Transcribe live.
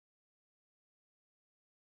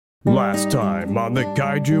Last time on the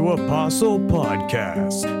Kaiju Apostle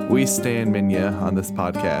podcast. We stand Minya on this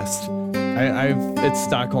podcast. It's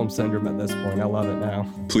Stockholm Syndrome at this point. I love it now.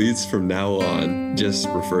 Please, from now on, just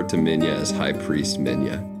refer to Minya as High Priest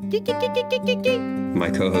Minya.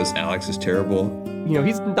 My co-host Alex is terrible. You know,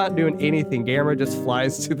 he's not doing anything. Gamera just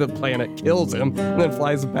flies to the planet, kills him, and then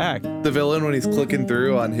flies back. The villain, when he's clicking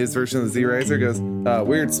through on his version of the Z-Riser, goes,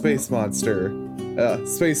 weird space monster,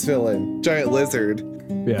 space villain, giant lizard.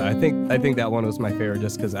 Yeah, I think that one was my favorite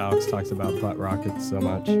just because Alex talks about butt rockets so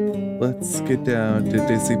much. Let's get down to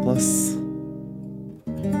Disney Plus.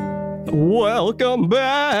 Welcome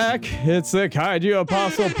back. It's the Kaiju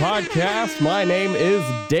Apostle podcast. My name is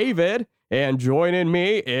David, and joining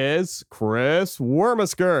me is Chris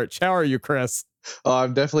Wormaskirch. How are you, Chris? Oh,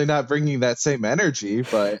 I'm definitely not bringing that same energy,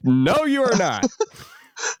 but... No, you are not.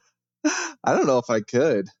 I don't know if I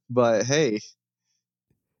could, but hey.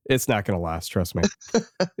 It's not going to last, trust me.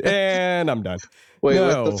 And I'm done. Wait,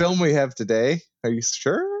 with the film we have today, are you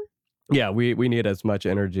sure? Yeah, we need as much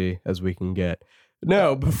energy as we can get.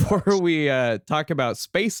 No, before we talk about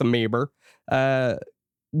Space Amoeba,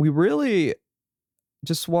 we really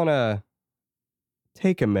just want to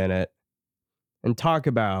take a minute and talk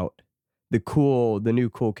about the new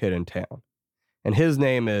cool kid in town. And his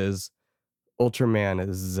name is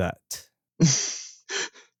Ultraman Zet.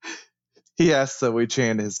 He asked that we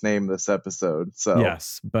chant his name this episode. So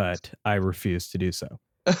yes, but I refuse to do so.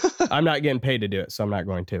 I'm not getting paid to do it, so I'm not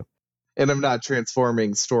going to. And I'm not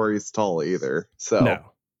transforming stories tall either. So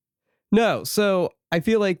no. So I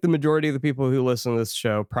feel like the majority of the people who listen to this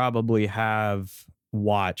show probably have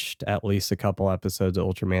watched at least a couple episodes of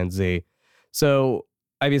Ultraman Z. So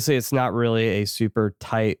obviously it's not really a super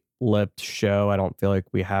tight-lipped show. I don't feel like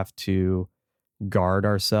we have to guard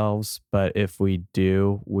ourselves, but if we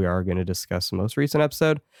do, we are going to discuss the most recent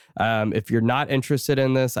episode. If you're not interested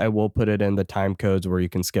in this, I will put it in the time codes where you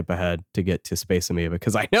can skip ahead to get to Space Amoeba,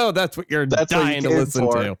 because I know that's what you're dying to listen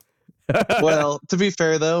to. Well, to be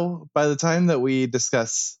fair though, by the time that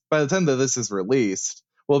this is released,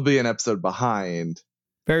 we'll be an episode behind.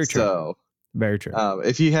 Very true. So, very true.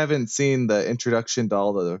 If you haven't seen the introduction to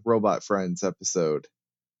all the Robot Friends episode,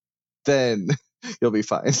 then you'll be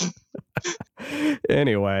fine.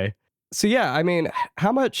 Anyway, so yeah, I mean,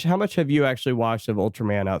 how much have you actually watched of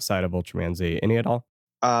Ultraman outside of Ultraman Z? Any at all?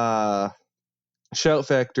 Shout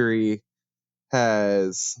Factory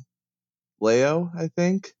has Leo, I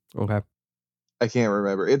think. Okay. I can't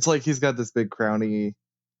remember. It's like he's got this big crowny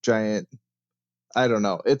giant. I don't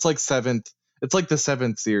know. It's like the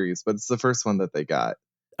seventh series, but it's the first one that they got.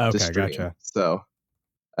 Okay, gotcha. So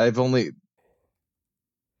I've only.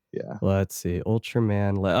 Yeah. Let's see.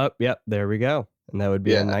 Ultraman. Yep, there we go. And that would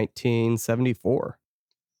be in 1974.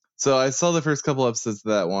 So I saw the first couple episodes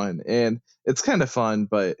of that one, and it's kind of fun,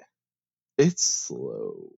 but it's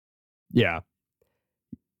slow. Yeah.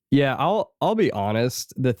 Yeah, I'll be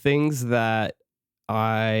honest. The things that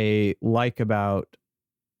I like about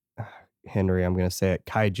Henry, I'm going to say it,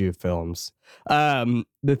 kaiju films.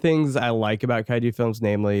 The things I like about kaiju films,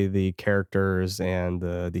 namely the characters and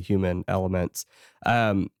the human elements,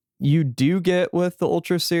 you do get with the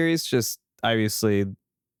Ultra series. Just obviously,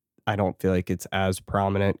 I don't feel like it's as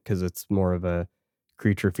prominent because it's more of a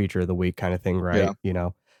creature feature of the week kind of thing, right? Yeah. You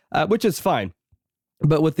know, which is fine.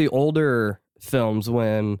 But with the older films,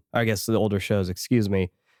 the older shows,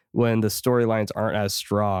 when the storylines aren't as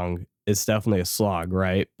strong, it's definitely a slog,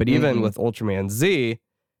 right? But even with Ultraman Z,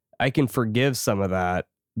 I can forgive some of that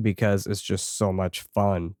because it's just so much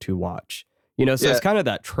fun to watch. You know, so it's kind of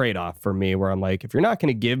that trade-off for me where I'm like, if you're not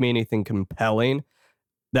going to give me anything compelling,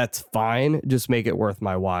 that's fine. Just make it worth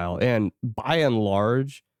my while. And by and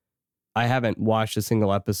large, I haven't watched a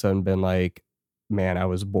single episode and been like, man, I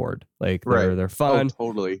was bored. Like, they're fun. Oh,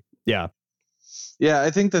 totally. Yeah. Yeah,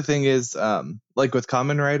 I think the thing is, like with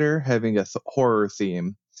Kamen Rider having a horror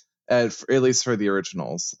theme, at least for the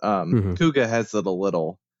originals, Kuga has it a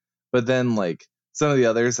little. But then, like, some of the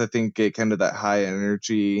others, I think, get kind of that high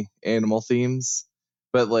energy animal themes.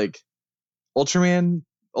 But, like, Ultraman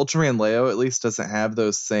Leo at least doesn't have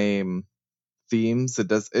those same themes. It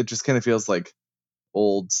just kind of feels like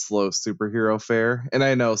old, slow superhero fare. And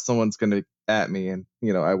I know someone's going to at me, and,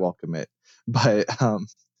 you know, I welcome it. But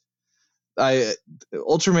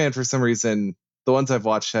Ultraman, for some reason, the ones I've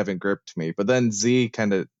watched haven't gripped me. But then Z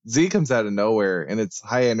comes out of nowhere, and it's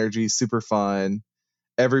high energy, super fun.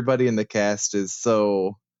 Everybody in the cast is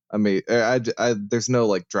so amazing. There's no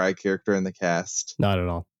like dry character in the cast. Not at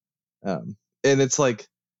all. And it's like,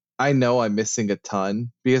 I know I'm missing a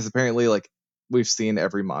ton because apparently, like, we've seen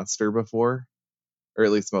every monster before, or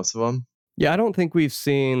at least most of them. Yeah, I don't think we've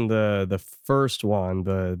seen the first one,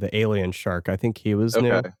 the alien shark. I think he was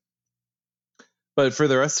new. Okay. But for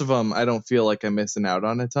the rest of them, I don't feel like I'm missing out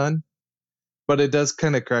on a ton. But it does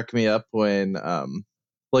kind of crack me up when,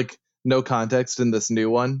 like, no context in this new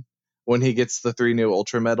one, when he gets the 3 new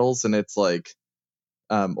Ultra medals, and it's like,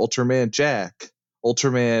 Ultraman Jack,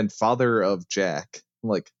 Ultraman Father of Jack. I'm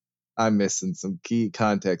like, I'm missing some key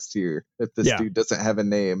context here if this Yeah. dude doesn't have a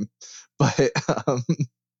name. But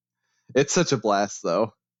it's such a blast,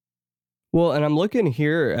 though. Well, and I'm looking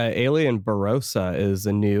here, Alien Barossa is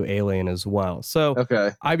a new alien as well. So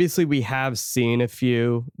Okay. obviously we have seen a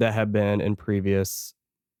few that have been in previous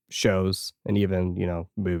shows and even,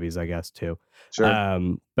 movies, I guess, too.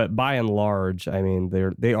 Sure. But by and large, I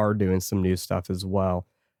mean, they are doing some new stuff as well.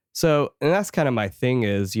 So, and that's kind of my thing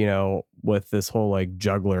is, with this whole like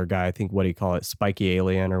juggler guy, I think what do you call it? Spiky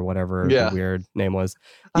alien or whatever Yeah. the weird name was.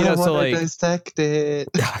 I So want to like, dissect it.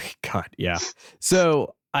 God, yeah.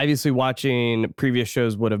 So obviously watching previous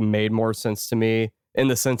shows would have made more sense to me in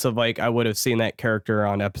the sense of like, I would have seen that character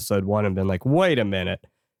on episode 1 and been like, wait a minute.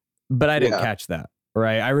 But I didn't catch that,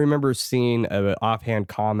 right? I remember seeing an offhand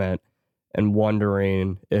comment and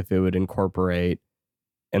wondering if it would incorporate,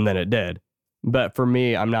 and then it did. But for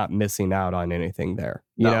me, I'm not missing out on anything there,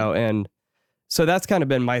 you know? And so that's kind of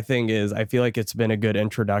been my thing is I feel like it's been a good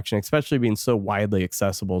introduction, especially being so widely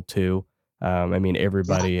accessible too. I mean,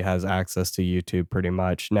 everybody has access to YouTube pretty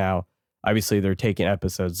much. Now, obviously they're taking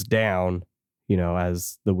episodes down,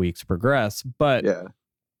 as the weeks progress, but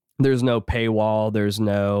there's no paywall. There's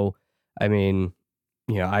no, I mean,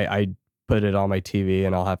 I put it on my TV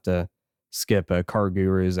and I'll have to skip a Car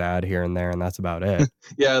Gurus ad here and there, and that's about it.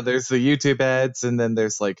 Yeah, there's the YouTube ads, and then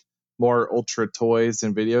there's like more Ultra toys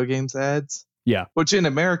and video games ads. Yeah. Which in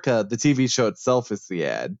America, the TV show itself is the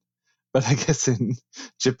ad. But I guess in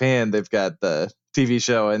Japan, they've got the TV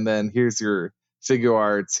show, and then here's your figure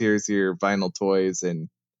arts, here's your vinyl toys, and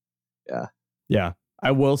yeah. Yeah.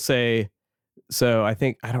 I will say, so I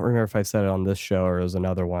don't remember if I said it on this show or it was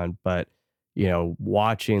another one, but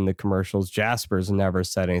watching the commercials, Jasper's never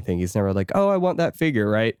said anything. He's never like, oh, I want that figure,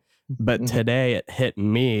 right? But today it hit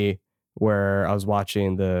me where I was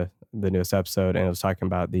watching the newest episode and it was talking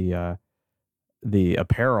about the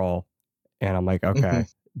apparel, and I'm like, okay,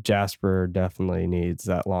 Jasper definitely needs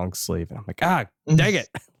that long sleeve. And I'm like, dang it.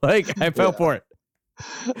 Like I fell for it.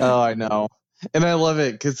 Oh, I know. And I love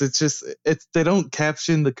it because they don't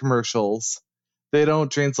caption the commercials. They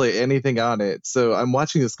don't translate anything on it. So I'm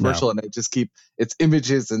watching this commercial and I just it's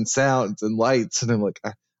images and sounds and lights. And I'm like,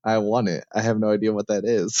 I want it. I have no idea what that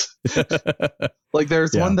is. Like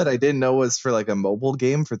there's one that I didn't know was for like a mobile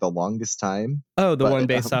game for the longest time. Oh, the one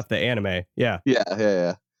based off the anime. Yeah.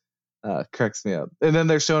 Yeah. Cracks me up. And then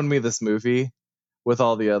they're showing me this movie with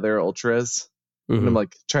all the other Ultras. And I'm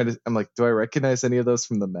like do I recognize any of those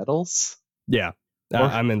from the medals? Yeah.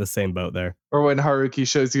 I'm in the same boat there. Or when Haruki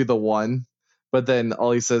shows you the one, but then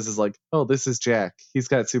all he says is like, oh, this is Jack. He's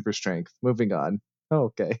got super strength. Moving on. Oh,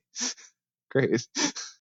 okay. Great.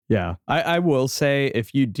 Yeah. I will say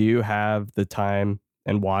if you do have the time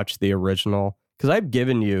and watch the original, because I've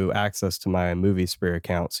given you access to my Movie Spree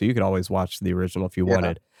account, so you could always watch the original if you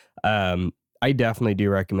wanted. I definitely do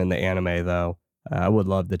recommend the anime, though. I would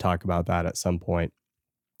love to talk about that at some point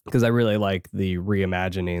because I really like the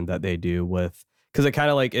reimagining that they do because it kind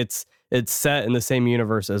of like it's set in the same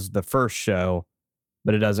universe as the first show,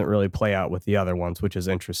 but it doesn't really play out with the other ones, which is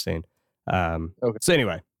interesting. So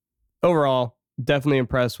anyway, overall, definitely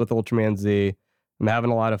impressed with Ultraman Z. I'm having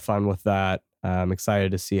a lot of fun with that. I'm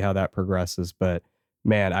excited to see how that progresses, but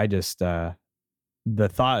man, I just, the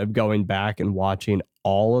thought of going back and watching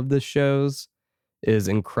all of the shows is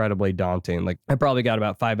incredibly daunting. Like I probably got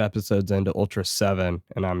about 5 episodes into Ultra 7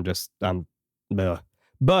 and I'm bleh.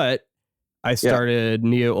 But I started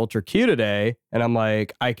Neo Ultra Q today and I'm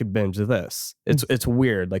like, I could binge this. It's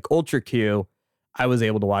weird. Like Ultra Q, I was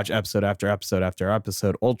able to watch episode after episode after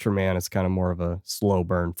episode. Ultraman is kind of more of a slow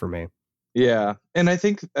burn for me. Yeah. And I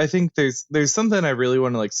think there's something I really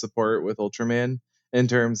want to like support with Ultraman in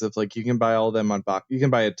terms of like you can buy all of them on box. You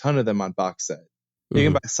can buy a ton of them on box set. You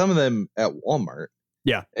can buy some of them at Walmart.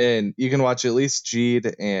 Yeah. And you can watch at least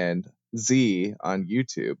Jeed and Z on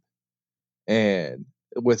YouTube. And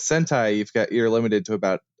with Sentai, you're limited to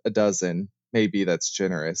about a dozen. Maybe that's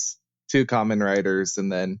generous. 2 Kamen Riders, and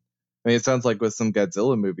then it sounds like with some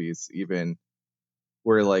Godzilla movies, even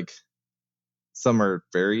where like some are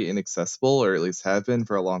very inaccessible, or at least have been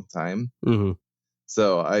for a long time.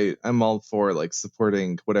 So I'm all for like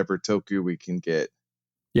supporting whatever toku we can get.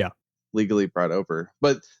 Yeah. Legally brought over.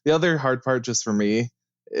 But the other hard part just for me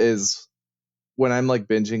is when I'm like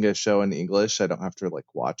binging a show in English, I don't have to like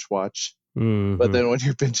watch. But then when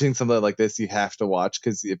you're binging something like this, you have to watch,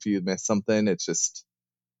 because if you miss something, it's just,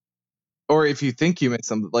 or if you think you missed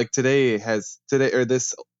something, like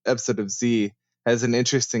this episode of Z has an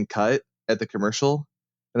interesting cut at the commercial,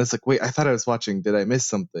 and it's like, wait, I thought I was watching. Did I miss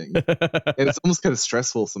something? And it's almost kind of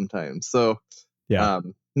stressful sometimes. So,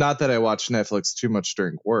 not that I watch Netflix too much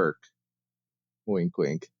during work, wink,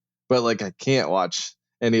 wink, but like I can't watch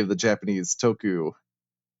any of the Japanese toku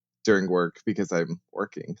during work because I'm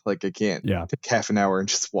working. Like I can't take half an hour and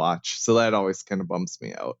just watch. So that always kind of bums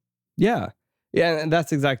me out. Yeah. Yeah. And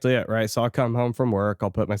that's exactly it. Right. So I'll come home from work,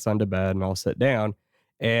 I'll put my son to bed and I'll sit down.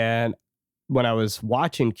 And when I was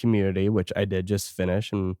watching Community, which I did just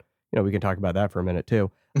finish, and, we can talk about that for a minute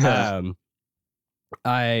too.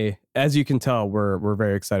 As you can tell, we're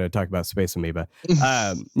very excited to talk about Space Amoeba.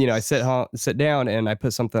 I sit down and I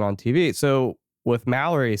put something on TV. So with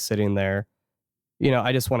Mallory sitting there,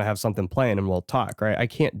 I just want to have something playing and we'll talk, right? I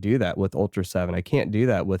can't do that with Ultra 7. I can't do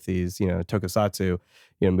that with these, tokusatsu,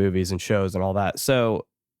 movies and shows and all that. So,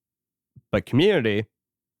 but Community,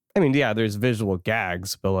 I mean, yeah, there's visual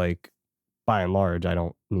gags, but like by and large, I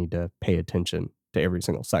don't need to pay attention to every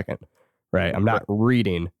single second, right? I'm not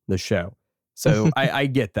reading the show. So I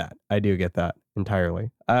get that. I do get that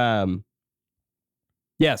entirely. So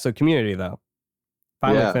Community though,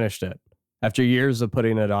 finally finished it after years of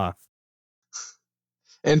putting it off.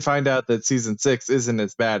 And find out that season 6 isn't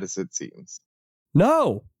as bad as it seems.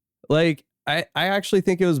 No, like I actually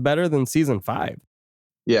think it was better than season 5.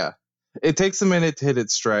 Yeah, it takes a minute to hit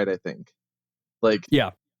its stride, I think. Like,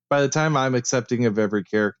 by the time I'm accepting of every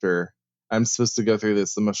character, I'm supposed to go through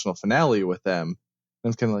this emotional finale with them.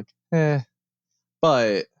 And it's kind of like,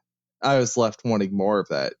 But I was left wanting more of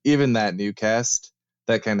that. Even that new cast,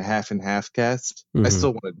 that kind of half and half cast, I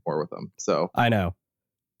still wanted more with them. So I know.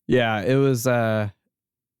 Yeah, it was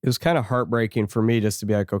kind of heartbreaking for me just to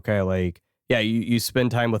be like, okay, like, you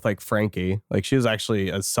spend time with like Frankie. Like she was actually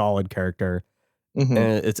a solid character. And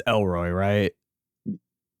it's Elroy, right?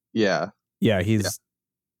 Yeah. Yeah, he's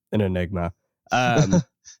an enigma.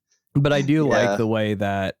 But I do like the way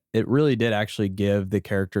that it really did actually give the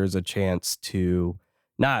characters a chance to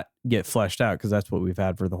not get fleshed out, because that's what we've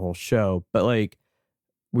had for the whole show. But like,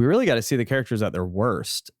 we really got to see the characters at their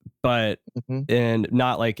worst, but in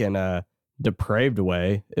not like in a depraved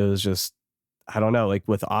way. It was just, I don't know, like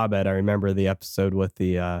with Abed, I remember the episode with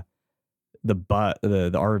the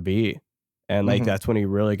RV, and like that's when he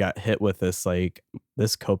really got hit with this, like,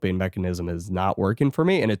 this coping mechanism is not working for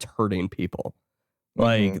me and it's hurting people.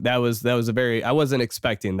 Like that was a very, I wasn't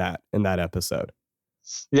expecting that in that episode.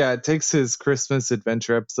 Yeah, it takes his Christmas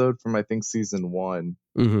adventure episode from I think season 1,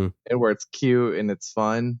 and where it's cute and it's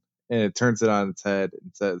fun, and it turns it on its head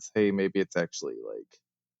and says, hey, maybe it's actually like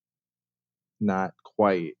not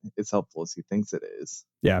quite as helpful as he thinks it is.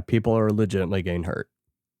 Yeah, people are legitimately getting hurt.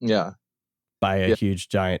 Yeah. By a huge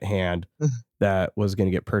giant hand that was going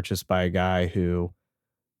to get purchased by a guy who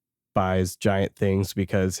buys giant things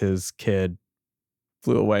because his kid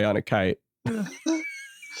flew away on a kite.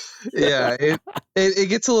 Yeah, it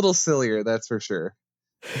gets a little sillier, that's for sure.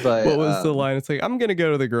 But what was the line? It's like, I'm gonna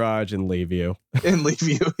go to the garage and leave you.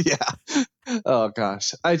 Yeah. Oh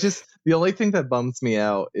gosh. The only thing that bums me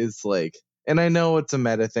out is like, and I know it's a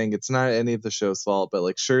meta thing, it's not any of the show's fault, but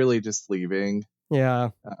like Shirley just leaving. Yeah.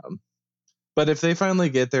 But if they finally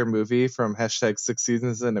get their movie from #6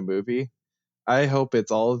 seasons in a movie, I hope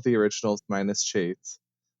it's all of the originals minus Chase.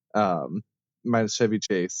 Minus Chevy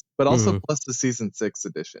Chase, but also plus the season 6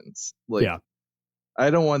 editions. Like,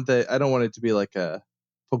 I don't want it to be like a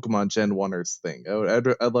Pokemon Gen 1ers thing.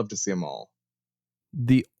 I'd love to see them all.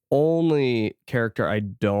 The only character I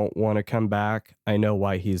don't want to come back, I know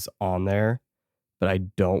why he's on there, but I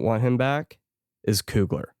don't want him back, is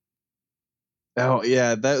Kugler. Oh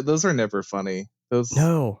yeah, those are never funny. Those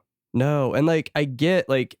No. And like, I get,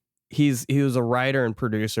 like, he was a writer and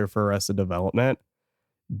producer for Arrested Development,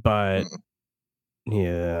 but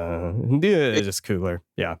it's just Kugler.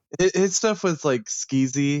 Yeah. His stuff was like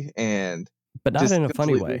skeezy but not in a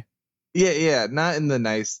funny way. Yeah, not in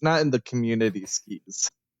the community skis.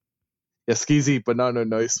 Yeah, skeezy, but not in a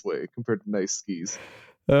nice way compared to nice skis.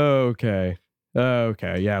 Okay.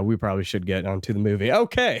 Yeah, we probably should get onto the movie.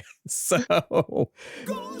 Okay. So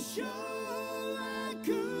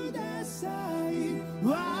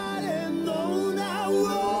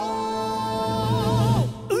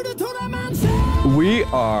we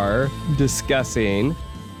are discussing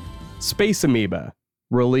Space Amoeba,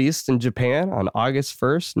 released in Japan on August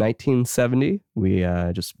 1st, 1970. We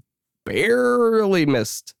just barely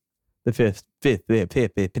missed the fifth.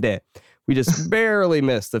 We just barely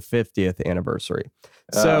missed the 50th anniversary.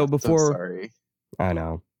 So before, sorry. I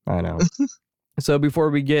know, I know. So before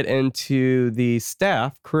we get into the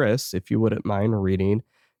staff, Chris, if you wouldn't mind reading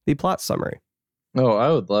the plot summary. Oh,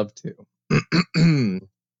 I would love to.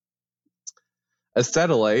 A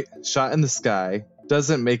satellite shot in the sky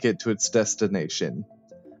doesn't make it to its destination.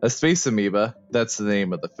 A space amoeba, that's the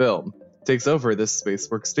name of the film, takes over this space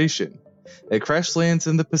workstation. It crash lands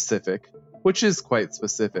in the Pacific, which is quite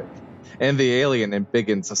specific, and the alien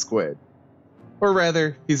embiggens a squid. Or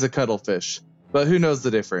rather, he's a cuttlefish, but who knows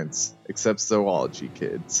the difference, except zoology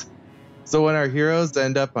kids. So when our heroes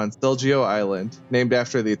end up on Stelgio Island, named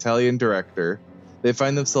after the Italian director, they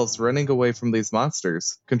find themselves running away from these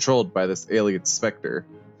monsters, controlled by this alien specter.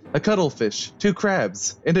 A cuttlefish, 2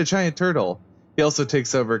 crabs, and a giant turtle. He also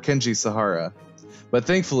takes over Kenji Sahara. But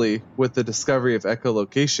thankfully, with the discovery of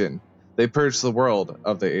echolocation, they purge the world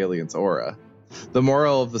of the alien's aura. The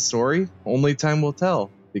moral of the story? Only time will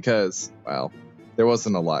tell, because, well, there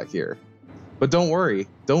wasn't a lot here. But don't worry,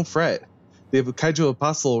 don't fret. The Kaiju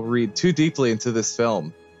Apostle will read too deeply into this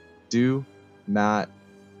film. Do not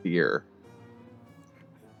fear.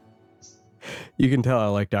 You can tell I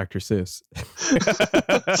like Dr. Seuss.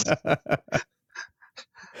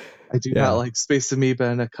 I do not like space amoeba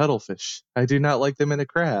and a cuttlefish. I do not like them in a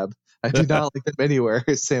crab. I do not like them anywhere.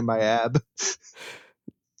 Say my ab.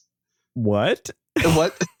 What?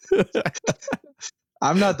 What?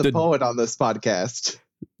 I'm not the poet on this podcast.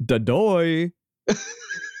 Dadoy.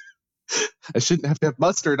 I shouldn't have to have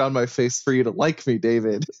mustard on my face for you to like me,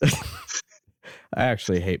 David. I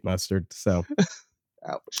actually hate mustard, so.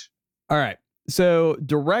 Ouch. All right. So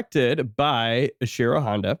directed by Ishiro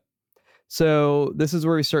Honda. So this is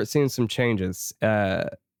where we start seeing some changes.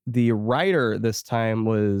 The writer this time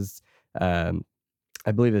was, I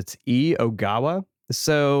believe it's Ogawa.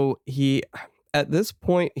 So at this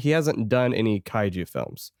point, he hasn't done any kaiju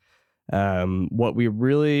films. What we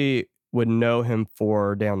really would know him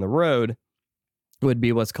for down the road would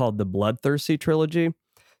be what's called the Bloodthirsty trilogy.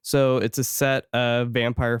 So it's a set of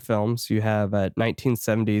vampire films. You have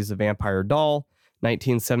 1970s The Vampire Doll,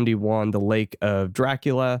 1971 The Lake of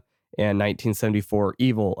Dracula, and 1974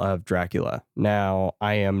 Evil of Dracula. Now,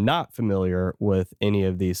 I am not familiar with any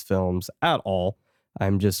of these films at all.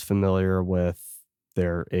 I'm just familiar with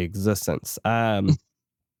their existence. But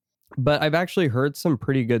I've actually heard some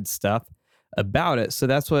pretty good stuff about it. So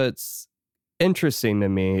that's what's interesting to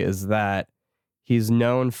me, is that he's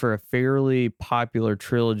known for a fairly popular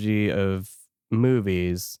trilogy of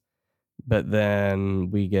movies, but then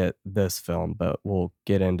we get this film, but we'll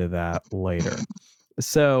get into that later.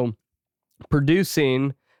 So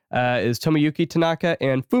producing is Tomoyuki Tanaka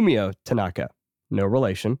and Fumio Tanaka. No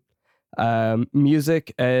relation.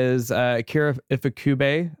 Music is Akira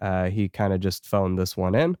Ifukube. He kind of just phoned this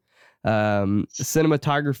one in.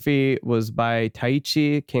 Cinematography was by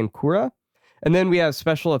Taichi Kankura. And then we have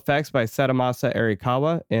special effects by Satomasa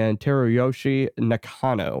Arikawa and Teruyoshi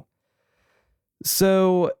Nakano.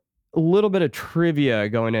 So a little bit of trivia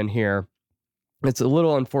going in here. It's a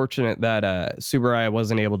little unfortunate that Tsuburaya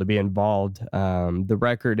wasn't able to be involved. The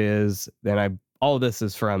record is, and all of this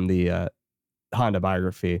is from the Honda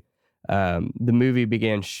biography. The movie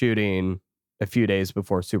began shooting a few days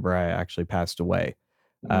before Tsuburaya actually passed away.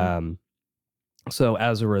 So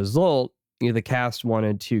as a result, the cast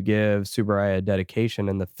wanted to give Tsuburaya a dedication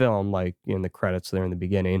in the film, like in the credits there in the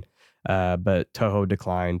beginning, but Toho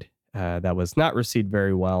declined. That was not received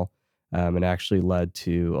very well, and actually led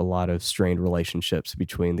to a lot of strained relationships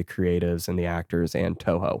between the creatives and the actors and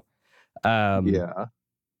Toho.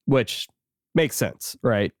 Which makes sense,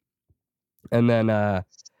 right? And then,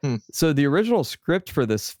 so the original script for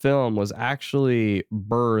this film was actually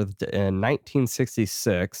birthed in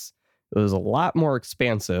 1966. It was a lot more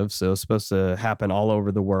expansive, so it was supposed to happen all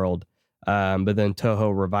over the world. But then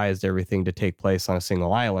Toho revised everything to take place on a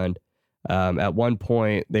single island. At one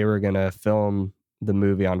point, they were going to film the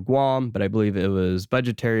movie on Guam, but I believe it was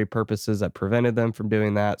budgetary purposes that prevented them from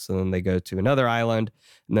doing that. So then they go to another island,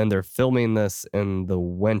 and then they're filming this in the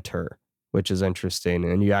winter, which is interesting.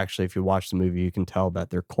 And you actually, if you watch the movie, you can tell that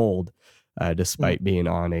they're cold, despite being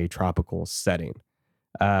on a tropical setting.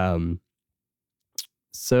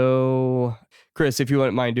 So, Chris, if you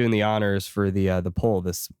wouldn't mind doing the honors for the poll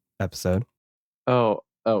this episode. I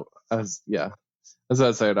was about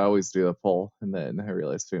to say I'd always do a poll, and then I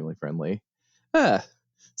realized family friendly.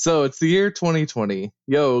 So it's the year 2020.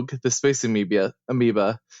 Yog, the space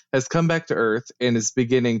amoeba, has come back to Earth and is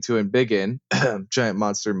beginning to embiggen giant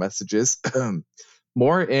monster messages.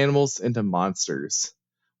 More animals into monsters.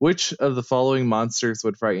 Which of the following monsters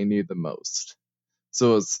would frighten you the most?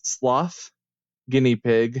 So it's sloth, guinea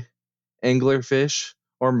pig, anglerfish,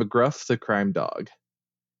 or McGruff the crime dog.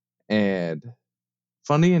 And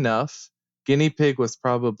funny enough, guinea pig was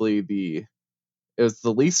probably the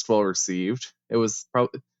least well received. It was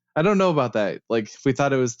probably, I don't know about that. Like, we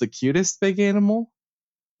thought it was the cutest big animal.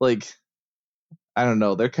 Like, I don't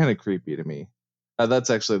know. They're kind of creepy to me. That's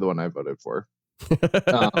actually the one I voted for.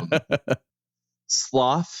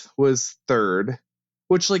 Sloth was third,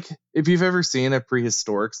 which, like, if you've ever seen a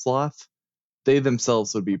prehistoric sloth, they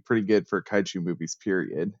themselves would be pretty good for kaiju movies,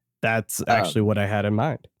 period. That's actually what I had in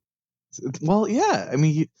mind. Well, yeah. I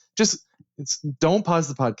mean, don't pause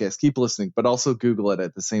the podcast. Keep listening, but also Google it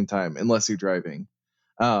at the same time, unless you're driving.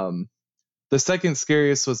 The second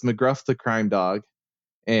scariest was McGruff the crime dog.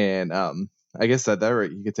 And I guess that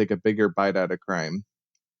right, you could take a bigger bite out of crime.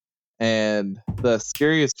 And the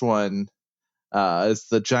scariest one is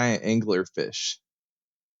the giant anglerfish,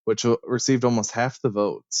 which received almost half the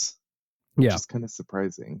votes. Which is kind of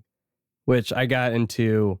surprising. Which I got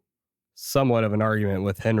into somewhat of an argument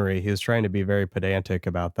with Henry. He was trying to be very pedantic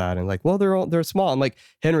about that, and like, well, they're small. I'm like,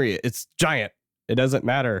 Henry, it's giant. It doesn't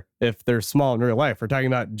matter if they're small in real life. We're talking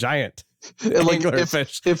about giant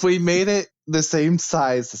anglerfish. If we made it the same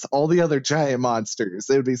size as all the other giant monsters,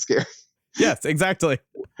 it would be scary. Yes, exactly.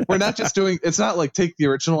 We're not just doing, it's not like take the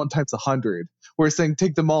original one times 100. We're saying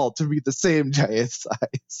take them all to be the same giant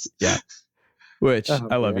size. Yeah. Which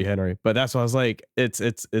I love you, Henry. But that's what I was like, it's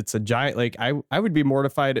a giant, like I would be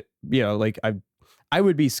mortified, like I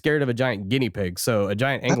would be scared of a giant guinea pig. So a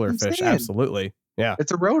giant anglerfish, absolutely. Yeah.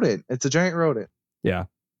 It's a rodent. It's a giant rodent. Yeah.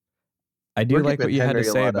 I do like what you had to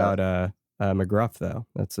say about McGruff, though.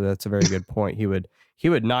 That's a very good point. He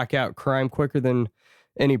would knock out crime quicker than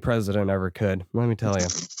any president ever could. Let me tell you.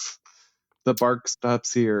 The bark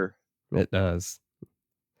stops here. It does.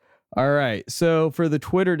 All right. So for the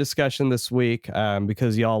Twitter discussion this week,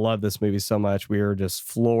 because y'all love this movie so much, we were just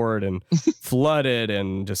floored and flooded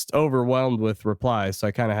and just overwhelmed with replies. So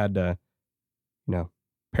I kind of had to,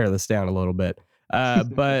 pare this down a little bit.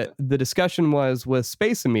 But the discussion was with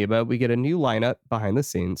Space Amoeba, we get a new lineup behind the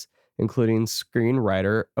scenes, including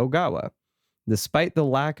screenwriter Ogawa. Despite the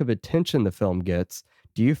lack of attention the film gets,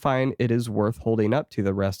 do you find it is worth holding up to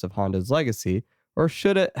the rest of Honda's legacy, or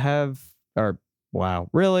should it have, wow,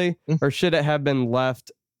 really? Or should it have been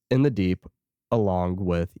left in the deep along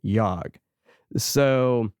with Yog?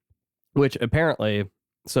 So, which apparently,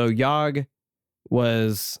 Yog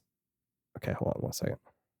was, okay, hold on one second.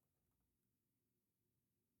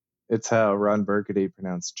 It's how Ron Burgundy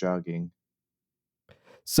pronounced jogging.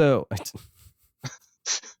 So,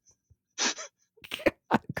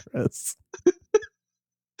 God, Chris.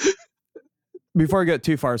 Before I get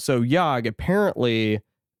too far, so Yog apparently,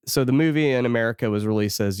 so the movie in America was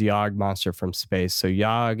released as Yog Monster from Space. So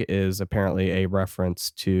Yog is apparently a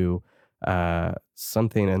reference to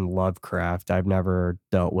something in Lovecraft. I've never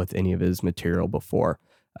dealt with any of his material before,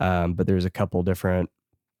 but there's a couple different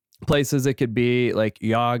places it could be. Like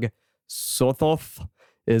Yog Sothoth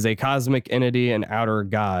is a cosmic entity and outer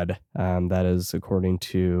god. That is according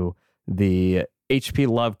to the H.P.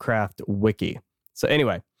 Lovecraft wiki. So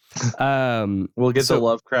anyway, we'll get to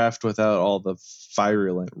Lovecraft without all the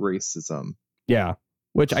virulent racism. Yeah,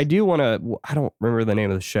 which I do want to. I don't remember the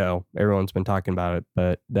name of the show. Everyone's been talking about it,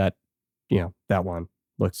 but that one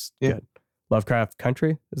looks good. Lovecraft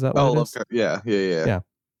Country, is that what it is? Yeah.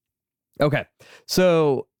 Okay,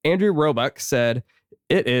 so Andrew Roebuck said,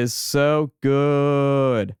 "It is so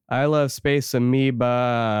good. I love Space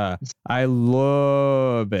Amoeba. I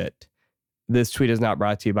love it." This tweet is not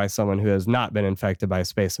brought to you by someone who has not been infected by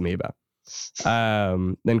Space Amoeba.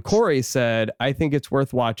 Then Corey said, "I think it's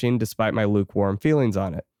worth watching despite my lukewarm feelings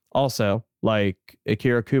on it. Also, like,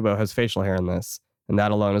 Akira Kubo has facial hair in this, and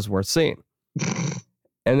that alone is worth seeing."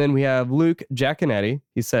 And then we have Luke Giaconetti.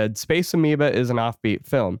 He said, "Space Amoeba is an offbeat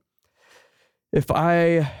film. If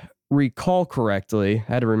I recall correctly,"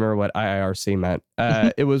 I had to remember what IIRC meant.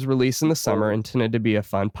 It was released in the summer, intended to be a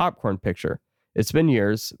fun popcorn picture. It's been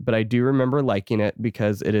years, but I do remember liking it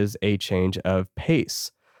because it is a change of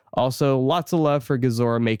pace. Also, lots of love for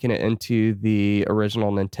Ghazorah making it into the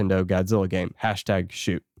original Nintendo Godzilla game.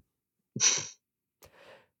 #shoot.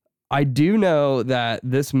 I do know that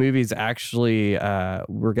this movie's actually,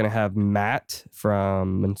 we're going to have Matt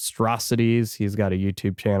from Monstrosities. He's got a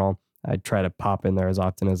YouTube channel. I try to pop in there as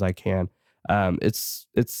often as I can. It's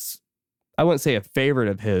I wouldn't say a favorite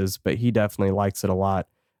of his, but he definitely likes it a lot.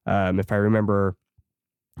 If I remember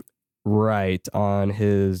right on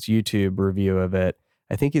his YouTube review of it,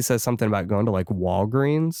 I think he says something about going to like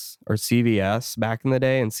Walgreens or CVS back in the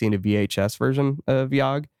day and seeing a VHS version of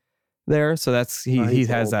Yog there. So that's he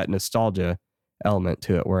has that nostalgia element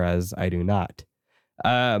to it, whereas I do not.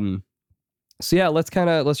 So yeah,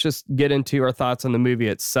 let's just get into our thoughts on the movie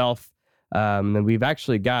itself. And we've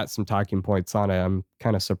actually got some talking points on it. I'm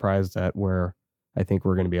kind of surprised at where I think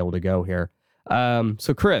we're going to be able to go here.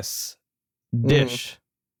 So Chris, Dish,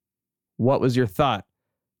 what was your thought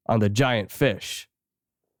on the giant fish?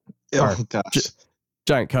 Oh gosh,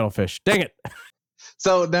 giant cuttlefish. Dang it.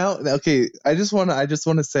 So now, okay, I just want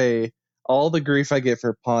to say all the grief I get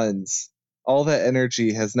for puns, all that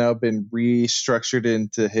energy has now been restructured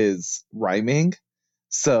into his rhyming.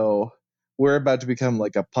 So we're about to become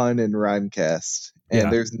like a pun and rhyme cast,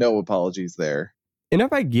 and there's no apologies there. And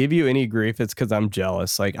if I give you any grief, it's because I'm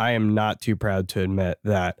jealous. Like, I am not too proud to admit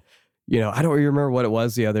that, I don't remember what it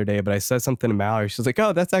was the other day, but I said something to Mallory. She's like,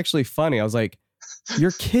 oh, that's actually funny. I was like,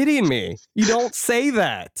 you're kidding me. You don't say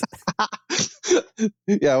that.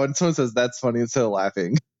 Yeah, when someone says that's funny instead of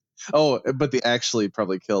laughing. Oh, but they actually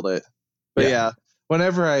probably killed it. But yeah,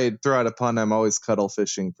 whenever I throw out a pun, I'm always cuddle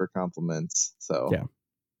fishing for compliments. So yeah,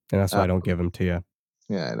 and that's why I don't give them to you.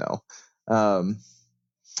 Yeah, I know.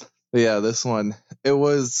 But yeah, this one, it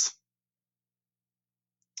was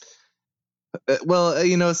well,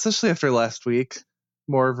 especially after last week,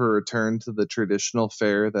 more of a return to the traditional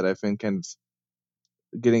fare that I've been kind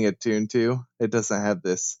of getting attuned to. It doesn't have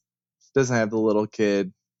the little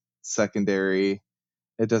kid secondary.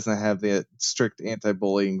 It doesn't have the strict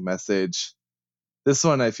anti-bullying message. This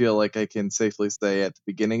one, I feel like I can safely say at the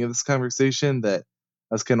beginning of this conversation that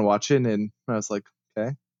I was kind of watching and I was like,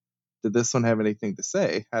 okay, did this one have anything to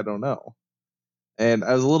say? I don't know. And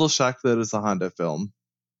I was a little shocked that it was a Honda film.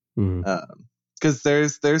 Because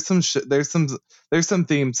there's some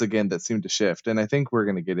themes again that seem to shift, and I think we're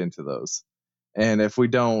going to get into those. And if we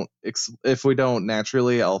don't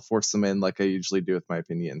naturally, I'll force them in like I usually do with my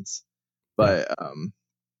opinions. But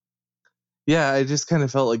I just kind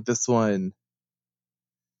of felt like this one,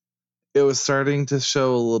 it was starting to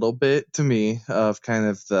show a little bit to me of kind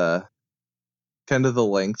of the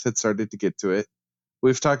length it started to get to it.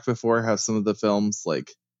 We've talked before how some of the films,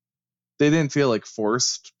 like, they didn't feel like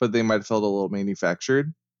forced, but they might have felt a little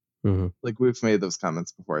manufactured. Like, we've made those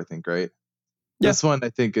comments before, I think, right? Yeah. This one, I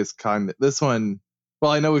think, is this one.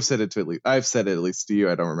 Well, I know we've said it to at least. I've said it at least to you.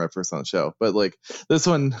 I don't remember first on the show, but like this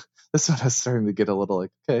one is starting to get a little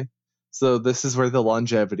like, okay, so this is where the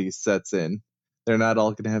longevity sets in. They're not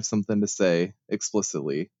all going to have something to say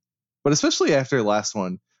explicitly, but especially after the last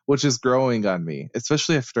one, which is growing on me,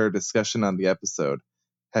 especially after our discussion on the episode.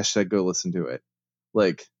 # go listen to it.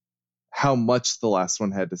 Like, how much the last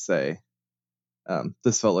one had to say.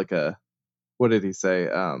 This felt like what did he say?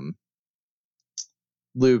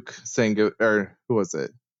 Luke saying, or who was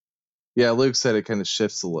it? Yeah, Luke said it kind of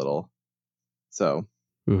shifts a little. So,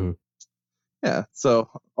 yeah. So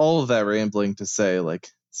all of that rambling to say, like,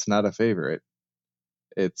 it's not a favorite.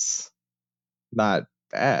 It's not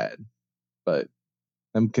bad, but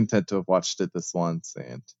I'm content to have watched it this once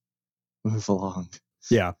and move along.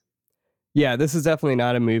 Yeah. Yeah, this is definitely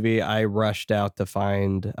not a movie I rushed out to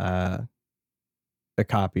find a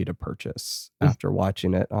copy to purchase after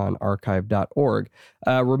watching it on archive.org.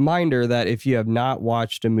 Reminder that if you have not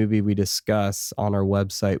watched a movie we discuss on our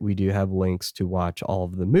website, we do have links to watch all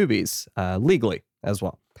of the movies legally as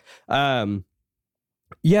well.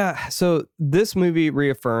 So this movie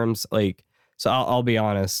reaffirms, like, so I'll be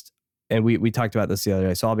honest, and we talked about this the other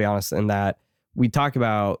day, so I'll be honest in that we talk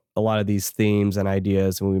about a lot of these themes and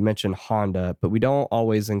ideas when we mention Honda, but we don't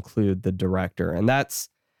always include the director, and that's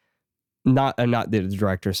not the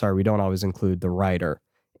director. Sorry, we don't always include the writer,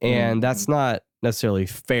 and that's not necessarily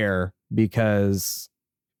fair because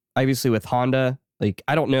obviously with Honda, like,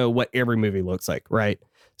 I don't know what every movie looks like, right?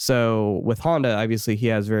 So with Honda, obviously he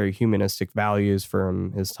has very humanistic values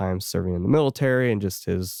from his time serving in the military and just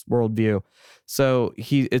his worldview. So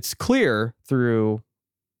it's clear through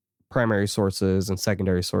primary sources and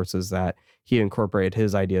secondary sources that he incorporated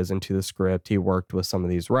his ideas into the script. He worked with some of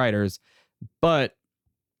these writers, but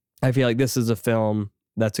I feel like this is a film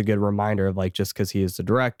that's a good reminder of, like, just because he is the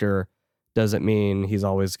director doesn't mean he's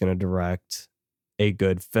always going to direct a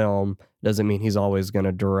good film. Doesn't mean he's always going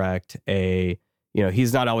to direct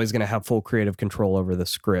he's not always going to have full creative control over the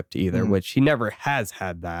script either, which he never has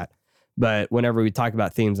had that. But whenever we talk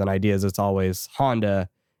about themes and ideas, it's always Honda.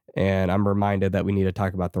 And I'm reminded that we need to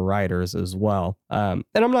talk about the writers as well. And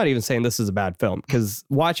I'm not even saying this is a bad film, because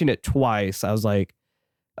watching it twice, I was like,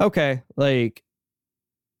 okay, like,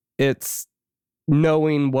 it's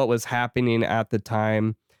knowing what was happening at the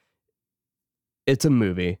time. It's a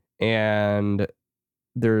movie and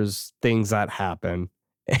there's things that happen.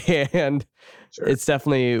 And it's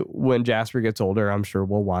definitely, when Jasper gets older, I'm sure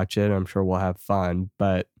we'll watch it. I'm sure we'll have fun.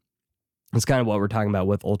 But it's kind of what we're talking about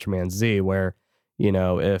with Ultraman Z, where,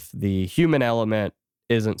 if the human element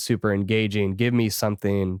isn't super engaging. Give me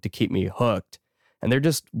something to keep me hooked. And there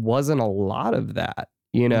just wasn't a lot of that.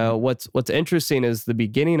 You know, what's interesting is the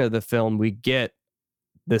beginning of the film, we get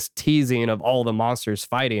this teasing of all the monsters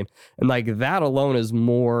fighting. And like that alone is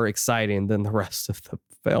more exciting than the rest of the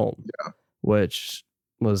film, which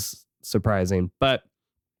was surprising. But,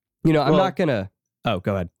 you know, I'm not going to. Oh,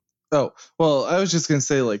 go ahead. Oh, well, I was just going to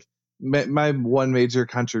say, like, my one major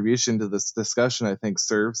contribution to this discussion, I think,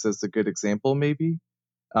 serves as a good example, maybe.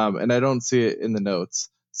 And I don't see it in the notes,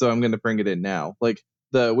 so I'm going to bring it in now. Like,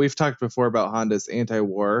 we've talked before about Honda's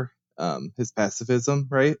anti-war, his pacifism,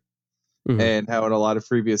 right? And how in a lot of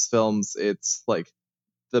previous films, it's like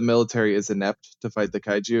the military is inept to fight the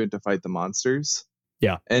kaiju and to fight the monsters.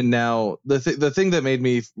 Yeah. And now the thing that made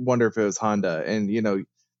me wonder if it was Honda, and, you know,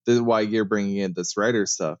 why you're bringing in this writer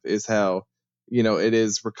stuff, is how, you know, it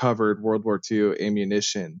is recovered World War II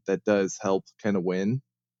ammunition that does help kind of win,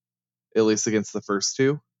 at least against the first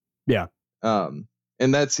two. Yeah. And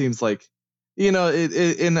that seems like, you know, it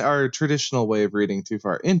in our traditional way of reading too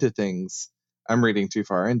far into things, I'm reading too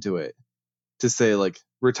far into it to say like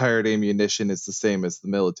retired ammunition is the same as the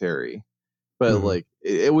military. But like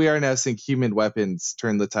we are now seeing human weapons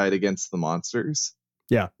turn the tide against the monsters.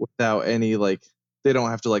 Yeah. Without any, like, they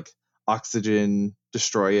don't have to like oxygen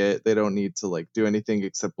destroy it. They don't need to like do anything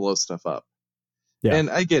except blow stuff up. Yeah. And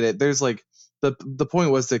I get it. There's like the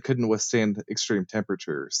point was they couldn't withstand extreme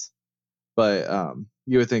temperatures. But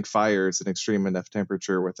you would think fire is an extreme enough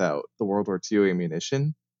temperature without the World War II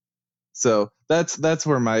ammunition. So that's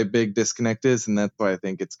where my big disconnect is, and that's why I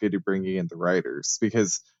think it's good to bring in the writers,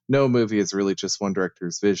 because no movie is really just one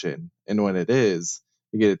director's vision, and when it is,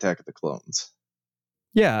 you get Attack of the Clones.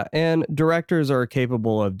 Yeah, and directors are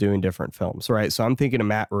capable of doing different films, right? So I'm thinking of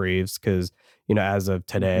Matt Reeves because, you know, as of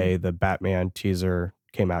today, the Batman teaser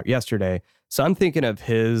came out yesterday. So I'm thinking of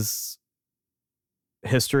his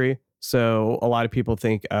history. So a lot of people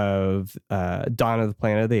think of Dawn of the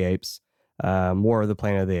Planet of the Apes, War of the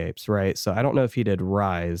Planet of the Apes, right? So I don't know if he did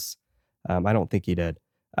Rise. I don't think he did.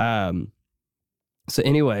 So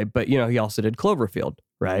anyway, but, you know, he also did Cloverfield,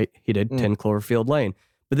 right? He did 10 Cloverfield Lane.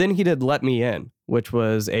 But then he did Let Me In, which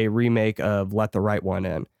was a remake of Let the Right One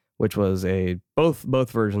In, which was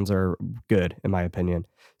both versions are good, in my opinion.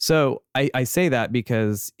 So I say that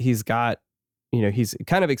because he's got, you know, he's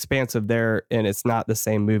kind of expansive there, and it's not the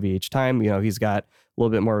same movie each time. You know, he's got a little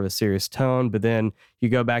bit more of a serious tone, but then you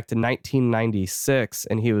go back to 1996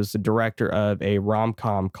 and he was the director of a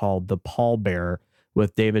rom-com called The Pallbearer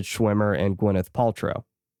with David Schwimmer and Gwyneth Paltrow,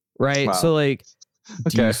 right? Wow. So like,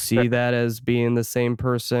 do you see that as being the same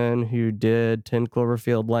person who did 10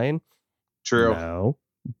 Cloverfield Lane? True. No,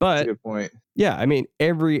 but that's a good point. Yeah, I mean,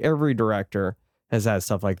 every director has had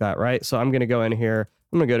stuff like that, right? So I'm going to go in here.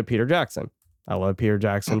 I'm going to go to Peter Jackson. I love Peter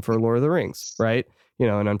Jackson for Lord of the Rings, right? You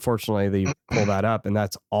know, and unfortunately they pull that up and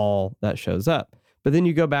that's all that shows up. But then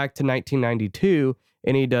you go back to 1992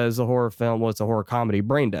 and he does a horror film. Well, it's a horror comedy,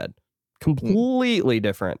 Brain Dead. Completely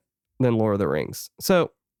different than Lord of the Rings.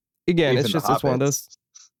 So again, it's one of those.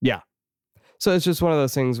 Yeah. So it's just one of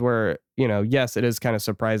those things where, you know, yes, it is kind of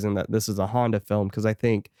surprising that this is a Honda film, because I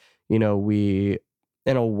think, you know, we,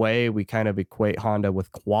 in a way, we kind of equate Honda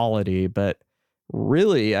with quality, but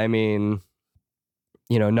really, I mean,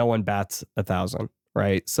 you know, no one bats 1,000,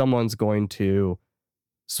 right? Someone's going to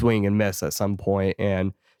swing and miss at some point.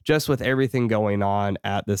 And just with everything going on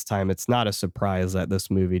at this time, it's not a surprise that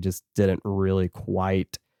this movie just didn't really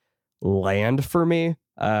quite land for me.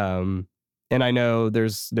 And I know there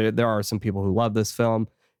are some people who love this film.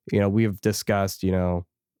 You know, we've discussed, you know,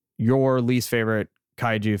 your least favorite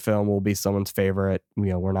kaiju film will be someone's favorite. You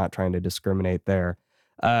know, we're not trying to discriminate there.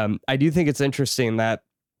 I do think it's interesting that,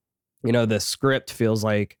 you know, the script feels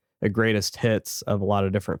like a greatest hits of a lot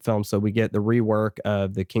of different films. So we get the rework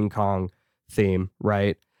of the King Kong theme,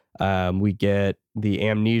 right? We get the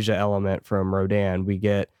amnesia element from Rodan. We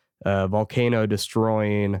get a volcano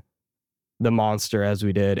destroying the monster as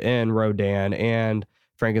we did in Rodan, and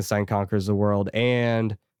Frankenstein Conquers the World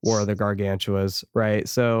and War of the Gargantuas, right?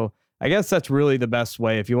 So I guess that's really the best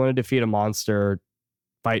way. If you want to defeat a monster,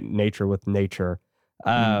 fight nature with nature.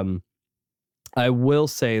 I will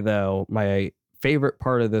say, though, my favorite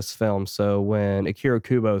part of this film, so when Akira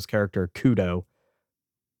Kubo's character, Kudo,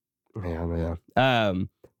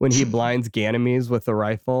 when he blinds Ganymedes with the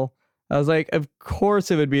rifle, I was like, of course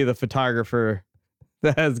it would be the photographer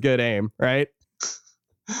that has good aim, right?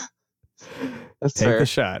 That's Take fair. the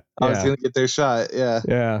shot. I was going to get their shot, yeah.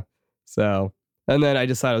 Yeah. So, and then I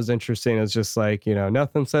just thought it was interesting. It's just like, you know,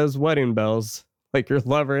 nothing says wedding bells like your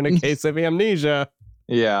lover in a case of amnesia.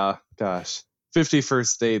 Yeah, gosh. 50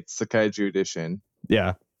 First Dates, the Kaiju edition.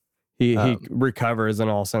 Yeah. He recovers and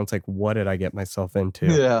all of a sudden it's like, what did I get myself into?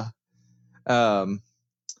 Yeah.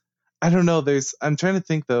 I don't know. I'm trying to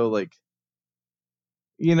think though, like,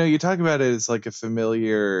 you talk about it as like a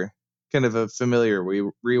familiar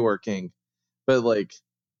reworking, but like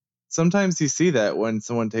sometimes you see that when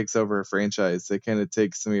someone takes over a franchise, they kind of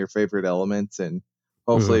take some of your favorite elements and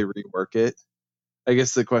hopefully rework it. I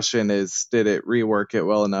guess the question is, did it rework it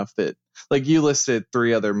well enough that, like, you listed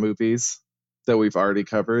 3 other movies that we've already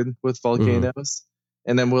covered with volcanoes,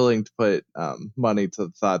 and I'm willing to put money to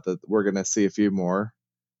the thought that we're going to see a few more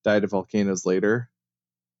died of volcanoes later.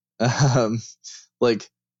 Like,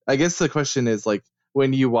 I guess the question is, like,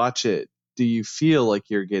 when you watch it, do you feel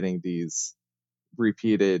like you're getting these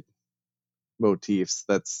repeated motifs?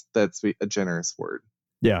 That's a generous word.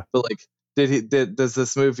 Yeah. But like, does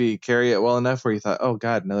this movie carry it well enough where you thought, oh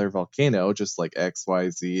God, another volcano, just like X, Y,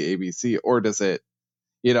 Z, ABC, or does it,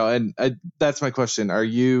 and that's my question. Are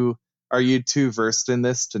you too versed in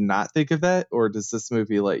this to not think of that, or does this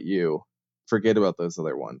movie let you forget about those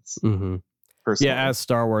other ones? Personally. Yeah, as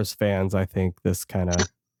Star Wars fans, I think this kind of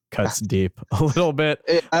cuts deep a little bit.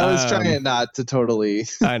 I was trying not to totally.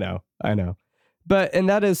 I know. And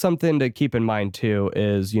that is something to keep in mind too,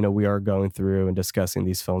 is, we are going through and discussing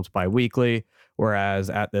these films bi-weekly, whereas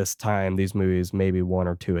at this time, these movies maybe 1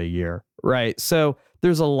 or 2 a year, right? So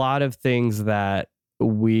there's a lot of things that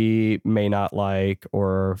we may not like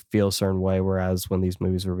or feel a certain way, whereas when these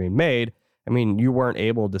movies were being made, I mean, you weren't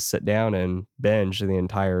able to sit down and binge the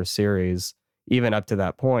entire series, even up to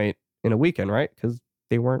that point, in a weekend, right? Because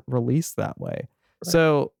they weren't released that way. Right.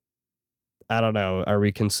 So I don't know. Are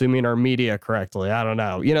we consuming our media correctly? I don't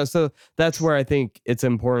know. So that's where I think it's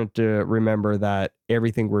important to remember that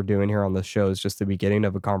everything we're doing here on the show is just the beginning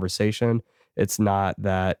of a conversation. It's not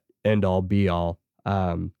that end all be all.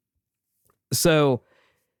 So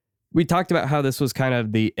we talked about how this was kind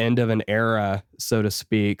of the end of an era, so to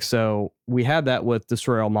speak. So we had that with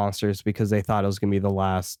Destroy All Monsters because they thought it was going to be the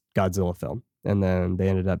last Godzilla film. And then they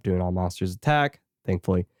ended up doing All Monsters Attack,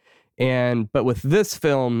 thankfully. But with this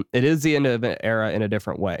film, it is the end of an era in a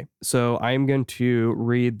different way. So I'm going to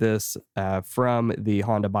read this from the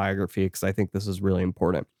Honda biography because I think this is really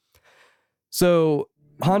important. So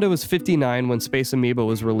Honda was 59 when Space Amoeba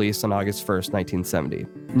was released on August 1st, 1970.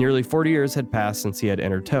 Nearly 40 years had passed since he had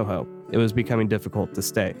entered Toho. It was becoming difficult to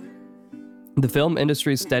stay. The film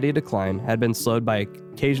industry's steady decline had been slowed by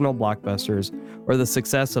occasional blockbusters or the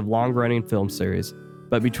success of long-running film series,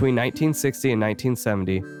 but between 1960 and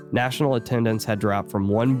 1970, national attendance had dropped from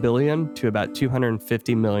 1 billion to about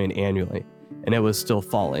 250 million annually, and it was still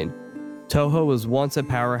falling. Toho was once a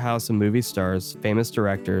powerhouse of movie stars, famous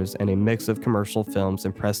directors, and a mix of commercial films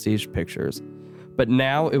and prestige pictures, but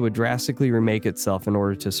now it would drastically remake itself in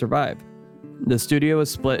order to survive. The studio was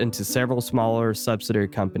split into several smaller subsidiary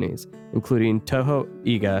companies, including Toho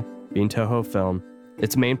Iga, being Toho Film,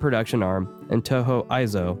 its main production arm, and Toho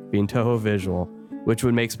Aizo, being Toho Visual, which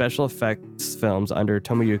would make special effects films under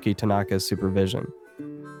Tomoyuki Tanaka's supervision.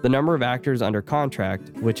 The number of actors under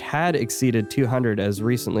contract, which had exceeded 200 as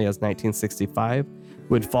recently as 1965,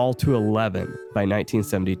 would fall to 11 by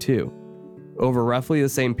 1972. Over roughly the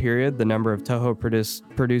same period, the number of Toho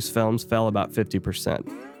produced films fell about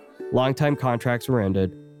 50%. Longtime contracts were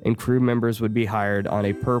ended, and crew members would be hired on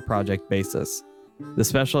a per-project basis. The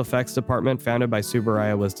special effects department founded by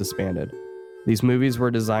Tsuburaya was disbanded. These movies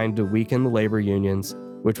were designed to weaken the labor unions,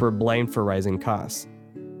 which were blamed for rising costs.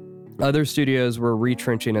 Other studios were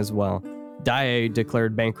retrenching as well. Daiei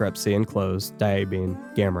declared bankruptcy and closed, Daiei being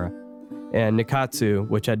Gamera. And Nikatsu,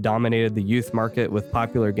 which had dominated the youth market with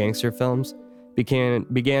popular gangster films,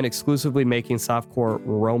 began exclusively making softcore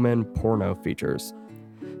Roman porno features.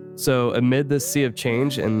 So amid this sea of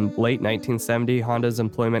change, in late 1970, Honda's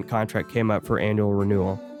employment contract came up for annual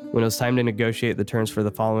renewal. When it was time to negotiate the terms for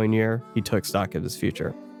the following year, he took stock of his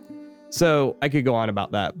future. So I could go on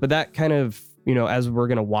about that, but that kind of, as we're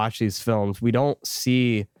going to watch these films, we don't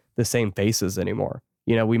see the same faces anymore.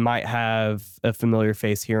 We might have a familiar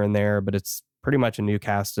face here and there, but it's pretty much a new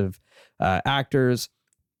cast of actors.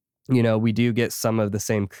 We do get some of the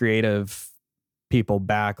same creative people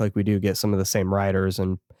back, like we do get some of the same writers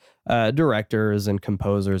and directors and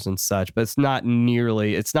composers and such, but it's not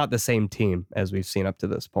the same team as we've seen up to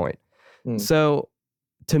this point. So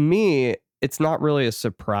to me, it's not really a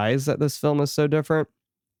surprise that this film is so different.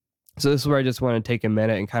 So this is where I just want to take a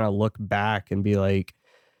minute and kind of look back and be like,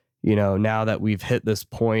 now that we've hit this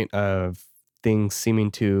point of things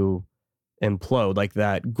seeming to implode, like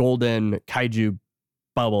that golden kaiju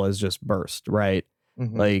bubble has just burst, right?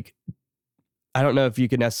 Mm-hmm. Like, I don't know if you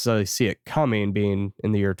could necessarily see it coming being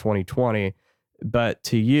in the year 2020, but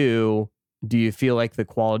to you, do you feel like the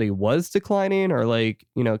quality was declining, or like,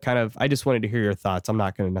 kind of, I just wanted to hear your thoughts. I'm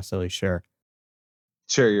not going to necessarily share.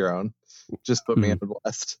 Share your own. Just put me on the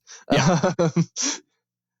blast. Yeah.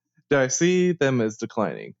 Do I see them as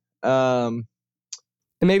declining? And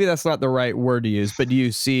maybe that's not the right word to use, but do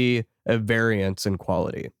you see a variance in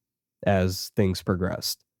quality as things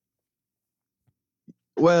progressed?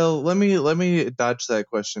 Well, let me dodge that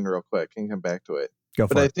question real quick and come back to it. Go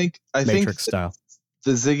for it. I Matrix think style.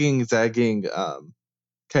 The zigging, zagging,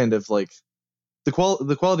 kind of like the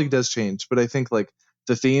quality does change, but I think like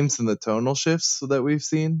the themes and the tonal shifts that we've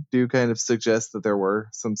seen do kind of suggest that there were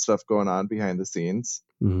some stuff going on behind the scenes.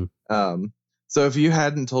 Mm-hmm. So if you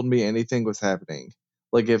hadn't told me anything was happening,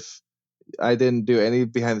 like if I didn't do any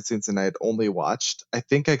behind the scenes and I had only watched, I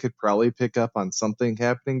think I could probably pick up on something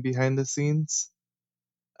happening behind the scenes.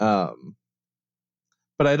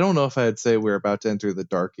 But I don't know if I'd say we're about to enter the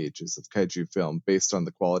dark ages of kaiju film based on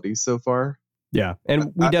the quality so far. Yeah,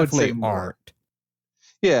 and we definitely aren't.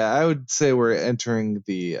 Yeah, I would say we're entering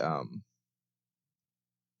the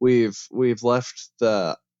we've left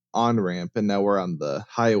the on ramp and now we're on the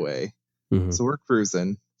highway. Mm-hmm. So we're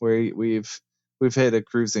cruising. We've hit a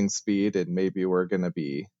cruising speed and maybe we're gonna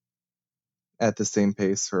be at the same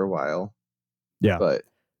pace for a while. Yeah, but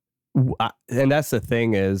and that's the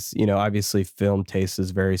thing is, obviously film taste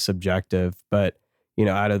is very subjective, but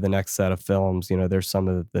out of the next set of films, there's some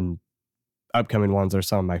of the upcoming ones are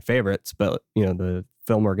some of my favorites, but the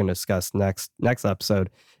film we're going to discuss next episode,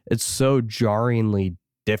 it's so jarringly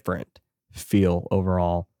different feel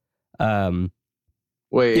overall.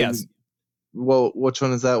 Wait, yes. Well, which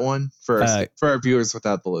one is that one for our viewers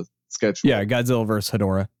without the schedule? Yeah, Godzilla vs.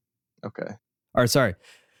 Hedorah. Okay. Or sorry,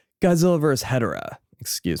 Godzilla vs. Hedorah.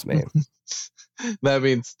 Excuse me. that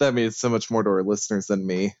means so much more to our listeners than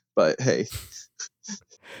me. But hey,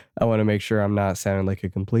 I want to make sure I'm not sounding like a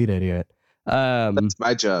complete idiot. That's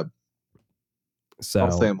my job. So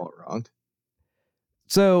I'll say I'm all wrong.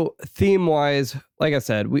 So theme wise, like I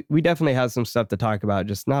said, we definitely have some stuff to talk about,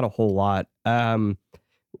 just not a whole lot.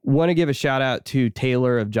 Want to give a shout out to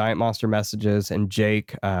Taylor of Giant Monster Messages and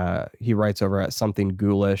Jake. He writes over at Something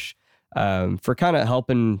Ghoulish for kind of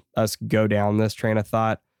helping us go down this train of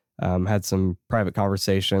thought. Had some private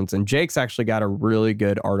conversations, and Jake's actually got a really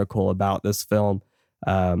good article about this film.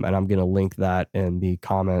 And I'm going to link that in the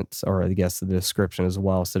comments, or I guess the description as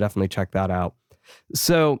well. So definitely check that out.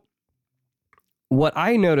 So what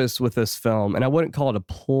I noticed with this film, and I wouldn't call it a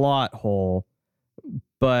plot hole,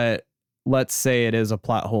 but let's say it is a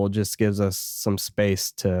plot hole, just gives us some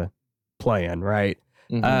space to play in, right?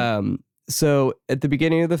 Mm-hmm. So at the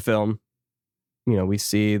beginning of the film, we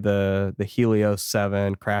see the Helios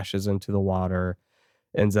 7 crashes into the water,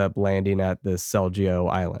 ends up landing at the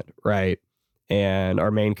Celgio Island, right? And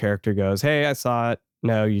our main character goes, "Hey, I saw it."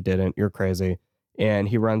 "No, you didn't. You're crazy." And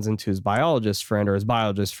he runs into his biologist friend, or his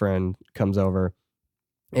biologist friend comes over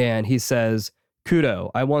and he says, "Kudo,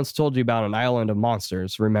 I once told you about an island of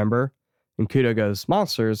monsters, remember?" And Kudo goes,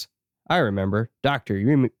 "Monsters? I remember. Doctor,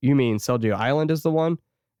 you mean Celgio Island is the one?"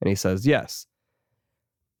 And he says, "Yes."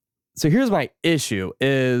 So here's my issue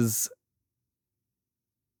is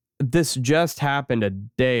this just happened a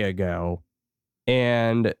day ago,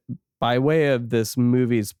 and by way of this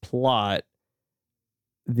movie's plot,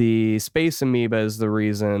 the space amoeba is the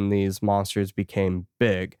reason these monsters became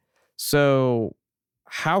big. So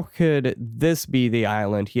how could this be the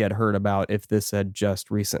island he had heard about if this had just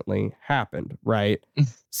recently happened, right?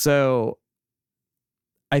 So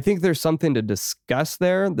I think there's something to discuss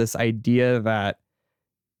there. This idea that,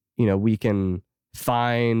 we can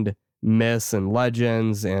find myths and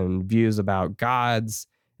legends and views about gods,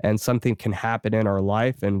 and something can happen in our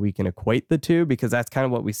life and we can equate the two, because that's kind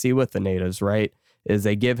of what we see with the natives, right? Is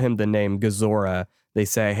they give him the name Gazora. They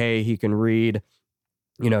say, hey, he can read,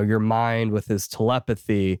 your mind with his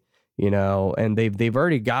telepathy, and they've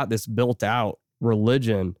already got this built out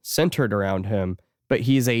religion centered around him, but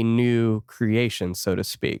he's a new creation, so to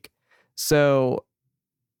speak. So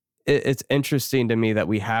it's interesting to me that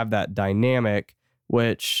we have that dynamic,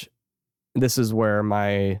 which this is where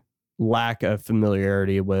my lack of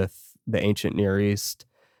familiarity with the ancient Near East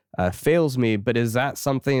fails me. But is that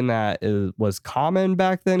something that was common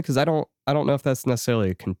back then? Because I don't know if that's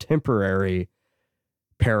necessarily a contemporary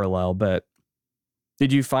parallel, but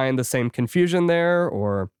did you find the same confusion there,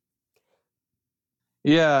 or?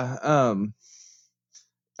 Yeah,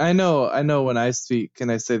 I know when I speak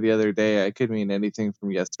and I say the other day, I could mean anything from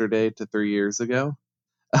yesterday to 3 years ago.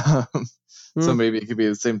 So maybe it could be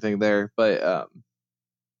the same thing there. But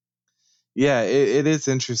yeah, it is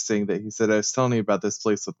interesting that he said, I was telling you about this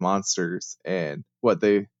place with monsters, and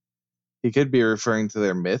he could be referring to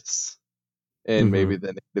their myths. and maybe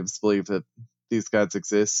the natives believe that these gods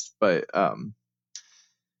exist, but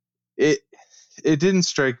it didn't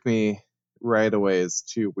strike me right away as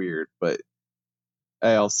too weird, but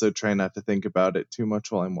I also try not to think about it too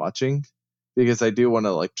much while I'm watching, because I do want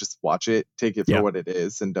to like just watch it, take it for what it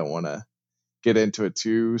is, and don't want to get into it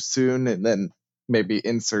too soon and then maybe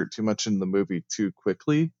insert too much in the movie too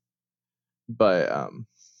quickly. But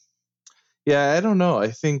yeah, I don't know. I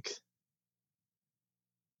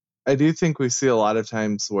do think we see a lot of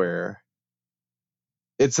times where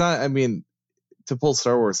it's not, I mean, to pull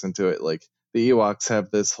Star Wars into it, like the Ewoks have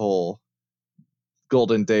this whole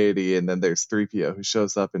golden deity, and then there's 3PO who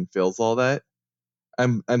shows up and fills all that.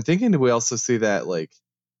 I'm thinking we also see that, like,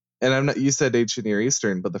 and I'm not, you said ancient Near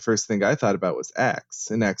Eastern, but the first thing I thought about was Acts,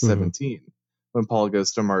 in Acts 17, when Paul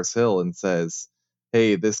goes to Mars Hill and says,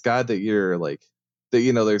 hey, this God that you're like, that,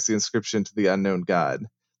 you know, there's the inscription to the unknown God.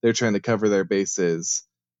 They're trying to cover their bases,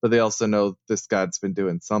 but they also know this God's been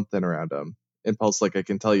doing something around them. And Paul's like, I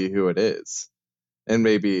can tell you who it is. And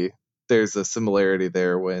maybe there's a similarity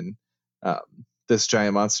there when this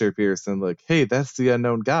giant monster appears and like, hey, that's the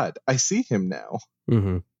unknown God. I see him now.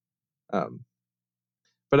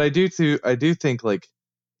 But I do think, like,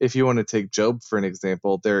 if you want to take Job for an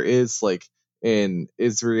example, there is, like, in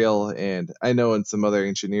Israel, and I know in some other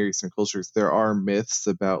ancient Near Eastern cultures, there are myths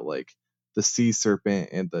about, like, the sea serpent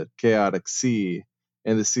and the chaotic sea.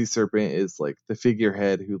 And the sea serpent is, like, the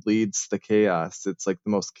figurehead who leads the chaos. It's, like,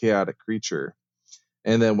 the most chaotic creature.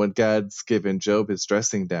 And then when God's given Job his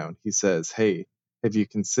dressing down, he says, hey, have you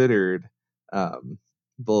considered the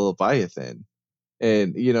Leviathan?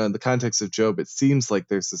 And, you know, in the context of Job, it seems like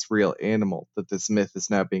there's this real animal that this myth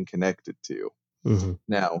is now being connected to.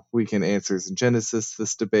 Now, we can answer in Genesis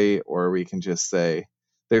this debate, or we can just say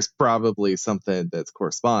there's probably something that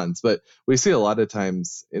corresponds. But we see a lot of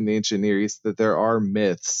times in the ancient Near East that there are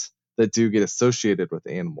myths that do get associated with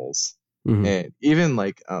animals. And even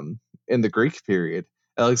like in the Greek period,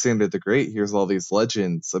 Alexander the Great hears all these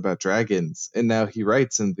legends about dragons, and now he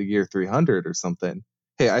writes in the year 300 or something,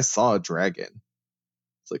 hey, I saw a dragon.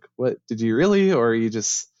 It's like, what, did you really? Or are you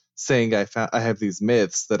just saying I have these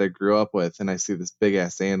myths that I grew up with, and I see this big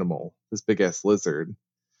ass animal, this big ass lizard?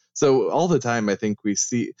 So all the time, I think we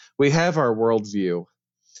have our worldview,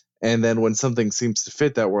 and then when something seems to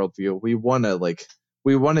fit that worldview, we want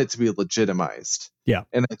it to be legitimized. Yeah.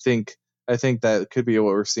 And I think that could be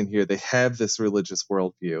what we're seeing here. They have this religious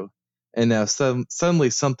worldview, and now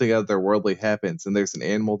suddenly something otherworldly happens, and there's an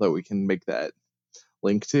animal that we can make that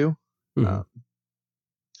link to.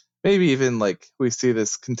 Maybe even like we see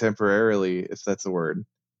this contemporarily, if that's a word,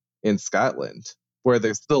 in Scotland, where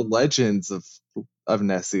there's still legends of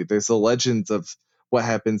Nessie. There's the legends of what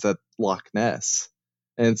happens at Loch Ness.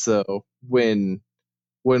 And so when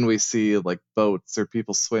we see like boats or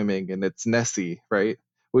people swimming and it's Nessie, right?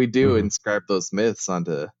 We do inscribe those myths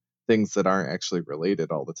onto things that aren't actually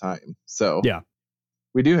related all the time. So yeah,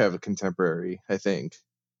 we do have a contemporary, I think.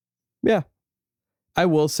 Yeah. I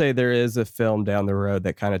will say there is a film down the road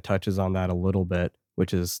that kind of touches on that a little bit,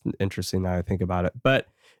 which is interesting now I think about it. But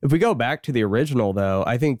if we go back to the original, though,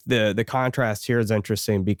 I think the contrast here is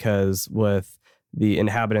interesting because with the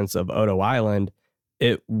inhabitants of Odo Island,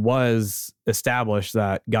 it was established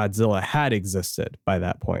that Godzilla had existed by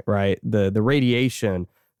that point, right? The radiation,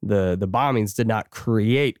 the bombings did not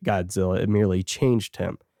create Godzilla. It merely changed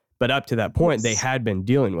him. But up to that point, they had been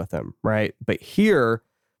dealing with him, right? But here,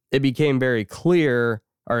 it became very clear,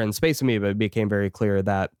 or in Space Amoeba, it became very clear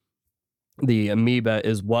that the amoeba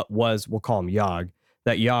is what was, we'll call him Yog,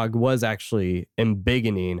 that Yog was actually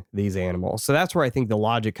embiggening these animals. So that's where I think the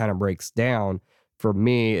logic kind of breaks down for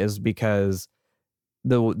me, is because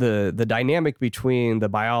the dynamic between the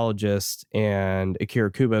biologist and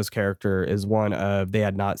Akira Kubo's character is one of they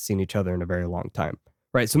had not seen each other in a very long time.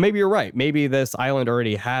 Right. So maybe you're right. Maybe this island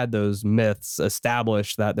already had those myths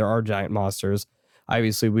established that there are giant monsters.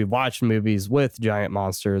 Obviously, we've watched movies with giant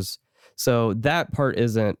monsters, so that part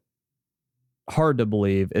isn't hard to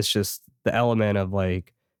believe. It's just the element of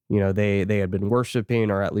like, you know, they had been worshiping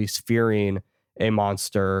or at least fearing a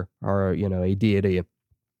monster or, you know, a deity.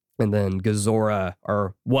 And then Gazora,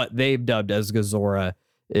 or what they've dubbed as Gazora,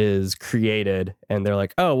 is created. And they're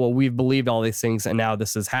like, oh, well, we've believed all these things and now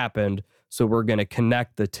this has happened. So we're going to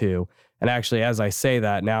connect the two. And actually, as I say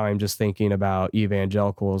that, now I'm just thinking about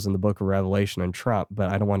evangelicals in the book of Revelation and Trump,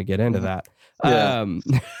 but I don't want to get into that. Yeah.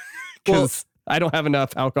 Because I don't have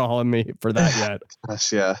enough alcohol in me for that yet.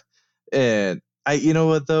 Gosh, yeah. And you know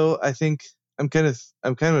what though? I think I'm kind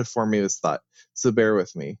of forming this thought, so bear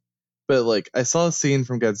with me. But like, I saw a scene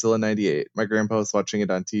from Godzilla '98. My grandpa was watching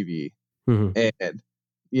it on TV, and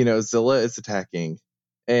you know, Zilla is attacking,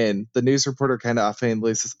 And the news reporter kind of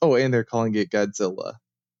offhandedly says, "Oh, and they're calling it Godzilla."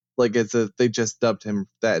 Like they just dubbed him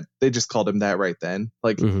that. They just called him that right then.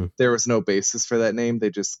 Like there was no basis for that name. They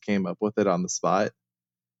just came up with it on the spot.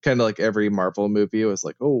 Kind of like every Marvel movie, it was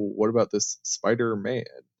like, "Oh, what about this Spider-Man?"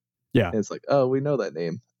 Yeah. And it's like, "Oh, we know that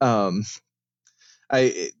name."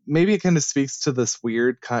 Maybe it kind of speaks to this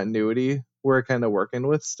weird continuity we're kind of working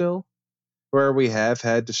with still, where we have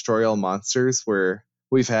had Destroy All Monsters, where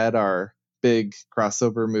we've had our big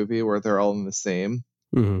crossover movie where they're all in the same,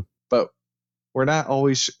 but we're not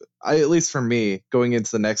always. At least for me, going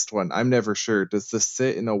into the next one, I'm never sure. Does this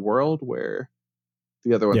sit in a world where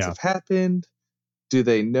the other ones have happened? Do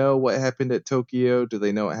they know what happened at Tokyo? Do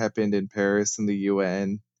they know what happened in Paris and the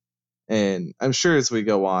UN? And I'm sure as we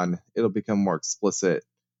go on, it'll become more explicit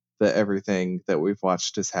that everything that we've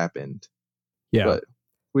watched has happened. Yeah. But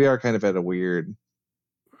we are kind of at a weird.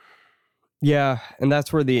 Yeah, and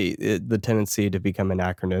that's where the tendency to become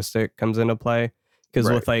anachronistic comes into play. Because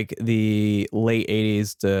with like the late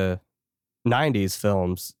 80s to 90s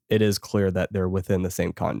films, it is clear that they're within the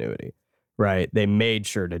same continuity, right? They made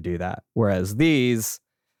sure to do that. Whereas these,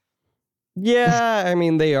 I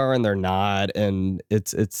mean, they are and they're not. And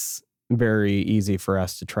it's very easy for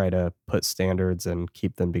us to try to put standards and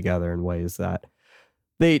keep them together in ways that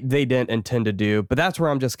they didn't intend to do. But that's where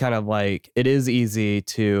I'm just kind of like, it is easy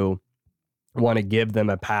to want to give them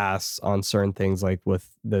a pass on certain things, like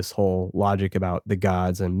with this whole logic about the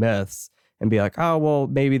gods and myths, and be like, oh, well,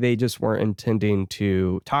 maybe they just weren't intending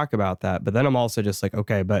to talk about that. But then I'm also just like,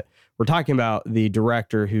 okay, but we're talking about the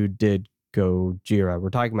director who did Gojira. We're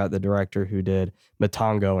talking about the director who did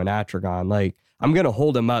Matango and Atragon. Like, I'm going to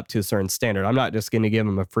hold him up to a certain standard. I'm not just going to give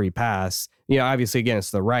him a free pass. You know, obviously, again,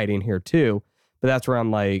 it's the writing here too. But that's where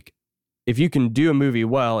I'm like, if you can do a movie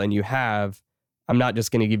well and you have, I'm not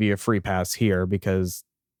just going to give you a free pass here, because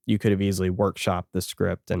you could have easily workshopped the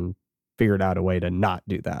script and figured out a way to not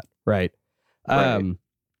do that. Right.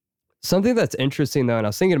 Something that's interesting though, and I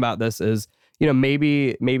was thinking about this, is, you know,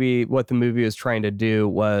 maybe what the movie was trying to do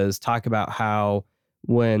was talk about how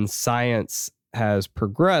when science has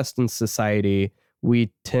progressed in society,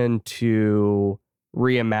 we tend to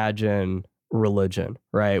reimagine religion,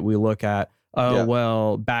 right? We look at,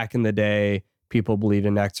 well, back in the day, people believed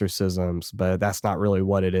in exorcisms, but that's not really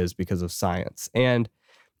what it is because of science. And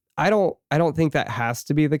I don't think that has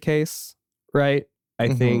to be the case, right?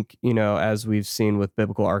 I think, you know, as we've seen with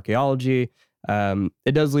biblical archaeology,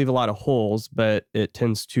 it does leave a lot of holes, but it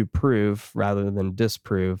tends to prove rather than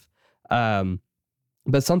disprove.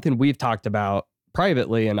 But something we've talked about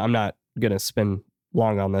privately, and I'm not going to spend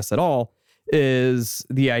long on this at all, is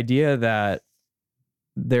the idea that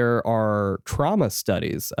there are trauma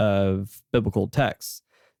studies of biblical texts.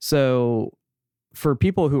 So for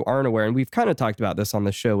people who aren't aware, and we've kind of talked about this on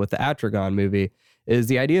the show with the Atragon movie, is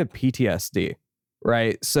the idea of PTSD,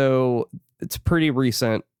 right? So it's a pretty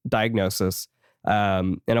recent diagnosis.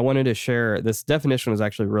 And I wanted to share, this definition was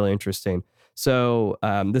actually really interesting. So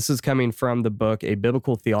this is coming from the book, A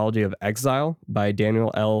Biblical Theology of Exile by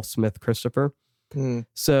Daniel L. Smith Christopher.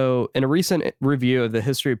 So in a recent review of the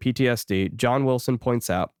history of PTSD, John Wilson points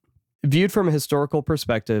out, viewed from a historical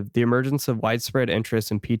perspective, the emergence of widespread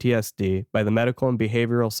interest in PTSD by the medical and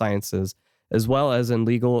behavioral sciences, as well as in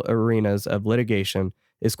legal arenas of litigation,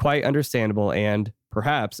 is quite understandable and,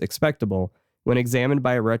 perhaps, expectable when examined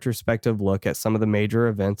by a retrospective look at some of the major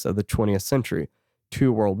events of the 20th century.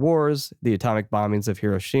 2 world wars, the atomic bombings of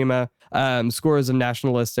Hiroshima, scores of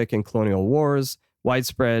nationalistic and colonial wars,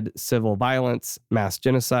 widespread civil violence, mass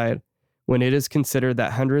genocide. When it is considered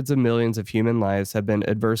that hundreds of millions of human lives have been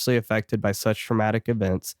adversely affected by such traumatic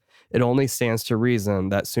events, it only stands to reason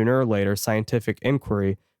that sooner or later scientific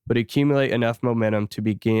inquiry would accumulate enough momentum to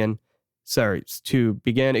begin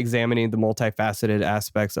examining the multifaceted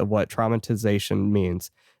aspects of what traumatization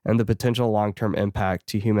means and the potential long-term impact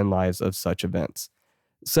to human lives of such events.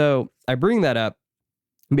 So I bring that up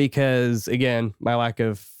because, again, my lack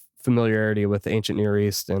of familiarity with the ancient Near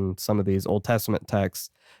East and some of these Old Testament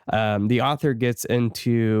texts, the author gets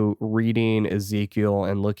into reading Ezekiel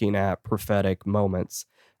and looking at prophetic moments.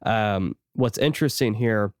 What's interesting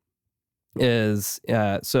here is,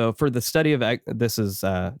 so for the study of, this is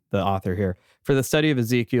the author here, for the study of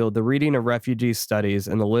Ezekiel, the reading of refugee studies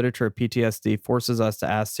and the literature of PTSD forces us to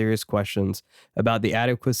ask serious questions about the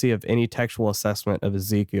adequacy of any textual assessment of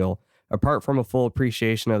Ezekiel, apart from a full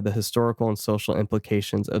appreciation of the historical and social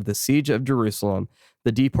implications of the siege of Jerusalem,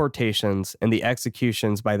 the deportations, and the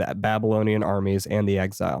executions by the Babylonian armies and the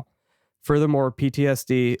exile. Furthermore,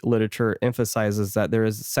 PTSD literature emphasizes that there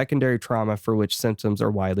is secondary trauma for which symptoms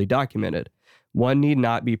are widely documented. One need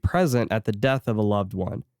not be present at the death of a loved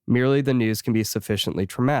one. merely the news can be sufficiently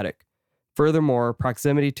traumatic. Furthermore,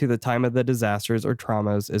 proximity to the time of the disasters or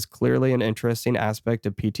traumas is clearly an interesting aspect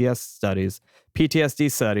of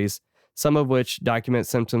PTSD studies, some of which document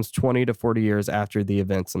symptoms 20 to 40 years after the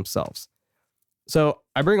events themselves. So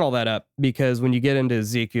I bring all that up because when you get into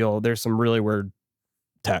Ezekiel, there's some really weird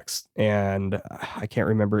text, and I can't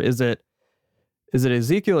remember. Is it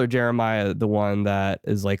Ezekiel or Jeremiah, the one that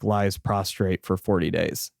is like lies prostrate for 40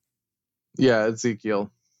 days? Yeah,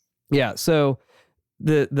 Ezekiel. Yeah, so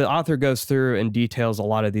the author goes through and details a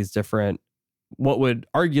lot of these different, what would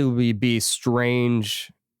arguably be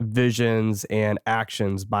strange visions and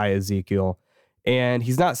actions by Ezekiel. And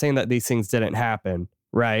he's not saying that these things didn't happen,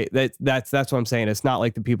 right? That's what I'm saying. It's not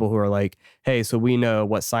like the people who are like, hey, so we know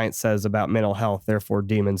what science says about mental health, therefore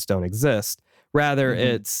demons don't exist. Rather,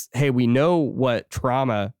 it's, hey, we know what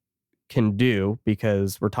trauma can do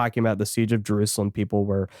because we're talking about the siege of Jerusalem. People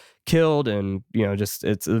were killed, and just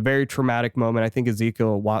it's a very traumatic moment. I think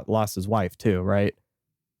Ezekiel lost his wife too, right?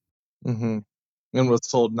 Mm-hmm. And was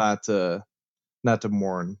told not to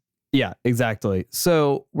mourn. Yeah, exactly.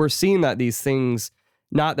 So we're seeing that these things,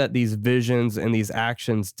 not that these visions and these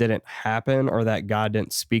actions didn't happen or that God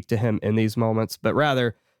didn't speak to him in these moments, but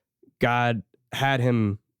rather God had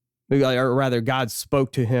him, or rather God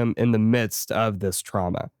spoke to him in the midst of this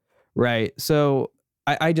trauma. Right. So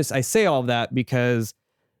I say all of that because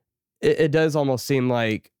it does almost seem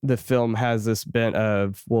like the film has this bent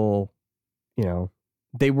of, well,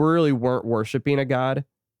 they really weren't worshiping a God.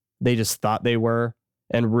 They just thought they were.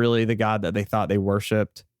 And really the God that they thought they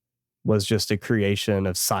worshiped was just a creation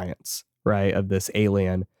of science, right? Of this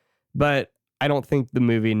alien. But I don't think the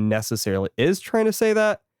movie necessarily is trying to say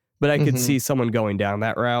that, but I could see someone going down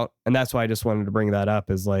that route. And that's why I just wanted to bring that up,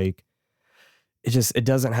 is like, it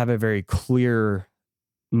doesn't have a very clear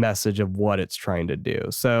message of what it's trying to do.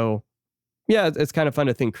 So yeah, it's kind of fun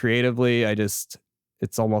to think creatively. It's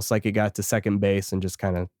almost like it got to second base and just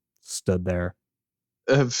kind of stood there.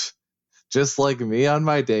 Just like me on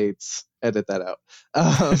my dates. Edit that out.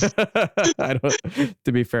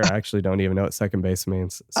 To be fair, I actually don't even know what second base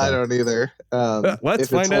means. So. I don't either. Let's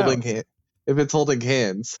find out. If it's holding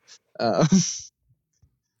hands. Oh,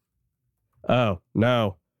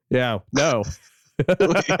 no. Yeah, no. We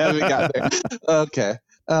haven't got there. Okay.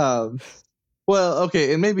 Well,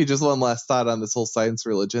 okay, and maybe just one last thought on this whole science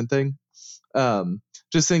religion thing.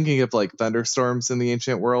 Just thinking of like thunderstorms in the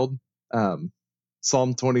ancient world.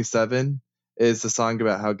 Psalm 27 is the song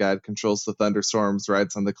about how God controls the thunderstorms,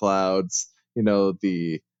 rides on the clouds.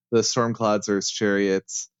 The storm clouds are his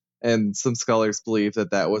chariots. And some scholars believe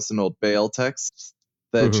that was an old Baal text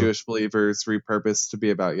that Jewish believers repurposed to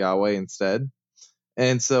be about Yahweh instead.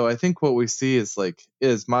 And so I think what we see is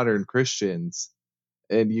modern Christians,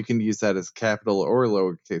 and you can use that as capital or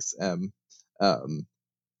lowercase m,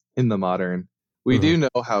 in the modern. We do know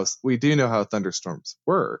how thunderstorms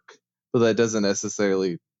work, but that doesn't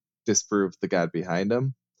necessarily disprove the God behind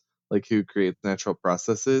them, like who creates natural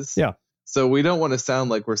processes. Yeah. So we don't want to sound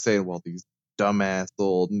like we're saying, well, these dumbass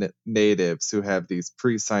old natives who have these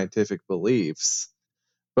pre-scientific beliefs,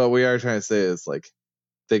 but we are trying to say is like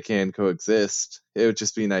they can coexist. It would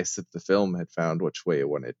just be nice if the film had found which way it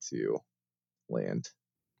wanted to land.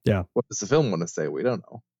 Yeah. What does the film want to say? We don't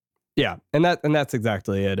know. Yeah. And that's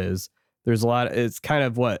exactly it. There's a lot. It's kind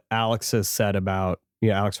of what Alex has said about,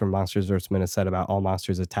 Alex from Monsters vs. Men has said about All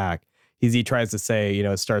Monsters Attack. He tries to say,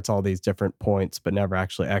 it starts all these different points, but never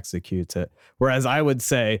actually executes it. Whereas I would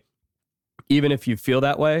say, even if you feel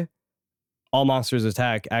that way, All Monsters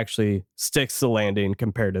Attack actually sticks the landing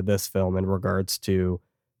compared to this film in regards to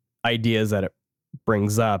ideas that it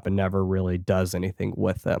brings up and never really does anything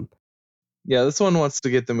with them. Yeah, this one wants to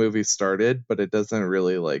get the movie started, but it doesn't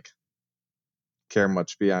really care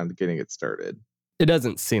much beyond getting it started. It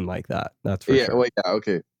doesn't seem like that. That's for sure. Well, yeah,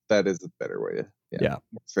 okay. That is a better way to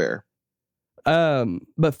fair.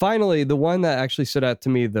 But finally, the one that actually stood out to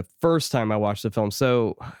me the first time I watched the film.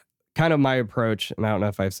 So kind of my approach, and I don't know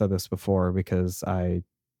if I've said this before because I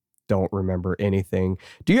don't remember anything.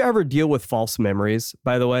 Do you ever deal with false memories,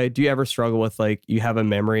 by the way? Do you ever struggle with you have a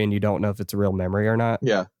memory and you don't know if it's a real memory or not?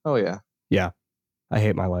 Yeah. Oh, yeah. Yeah. I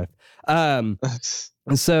hate my life.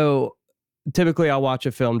 So typically I'll watch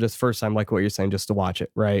a film just first time, like what you're saying, just to watch it,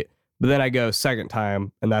 right? But then I go second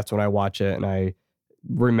time, and that's when I watch it and I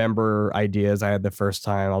remember ideas I had the first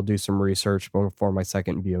time. I'll do some research before my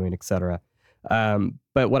second viewing, etc.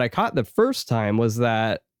 But what I caught the first time was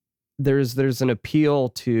that there's an appeal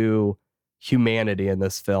to humanity in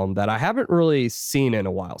this film that I haven't really seen in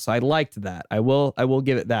a while. So I liked that. I will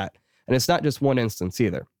give it that. And it's not just one instance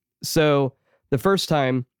either. So the first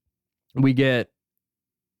time we get,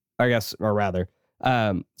 I guess, or rather,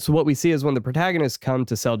 So what we see is when the protagonists come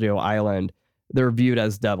to Selgio Island, they're viewed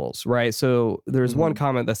as devils, right? So there's one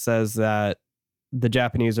comment that says that the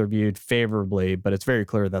Japanese are viewed favorably, but it's very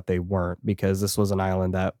clear that they weren't, because this was an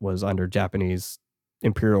island that was under Japanese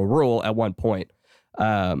imperial rule at one point.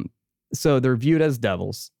 So they're viewed as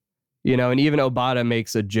devils, and even Obata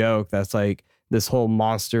makes a joke that's like, this whole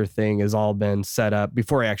monster thing has all been set up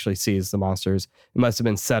before he actually sees the monsters. It must have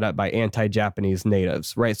been set up by anti-Japanese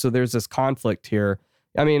natives, right? So there's this conflict here.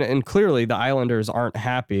 I mean, and clearly the islanders aren't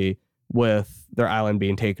happy with their island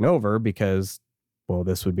being taken over because, well,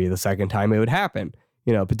 this would be the second time it would happen,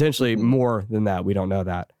 potentially more than that. We don't know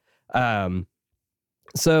that.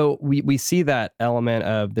 So we see that element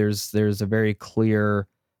of there's a very clear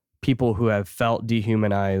people who have felt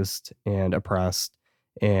dehumanized and oppressed,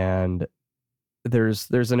 and there's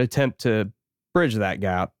an attempt to bridge that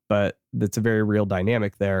gap, but it's a very real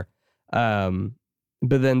dynamic there. But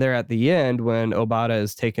then there at the end, when Obata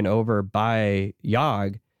is taken over by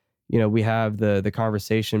Yag, we have the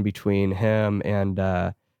conversation between him and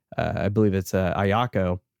I believe it's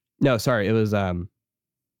Ayako. No, sorry, it was the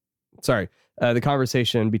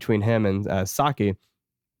conversation between him and Saki,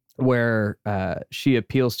 where she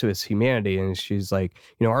appeals to his humanity, and she's like,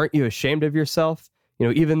 aren't you ashamed of yourself?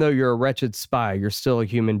 Even though you're a wretched spy, you're still a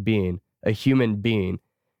human being.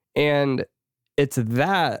 And it's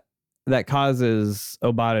that causes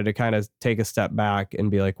Obata to kind of take a step back and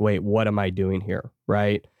be like, wait, what am I doing here?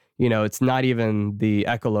 Right? It's not even the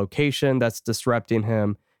echolocation that's disrupting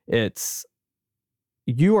him. It's,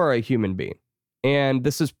 you are a human being. And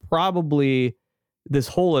this is probably, this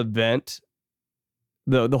whole event,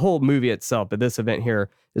 the whole movie itself, but this event here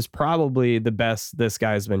is probably the best this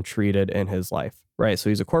guy's been treated in his life. Right. So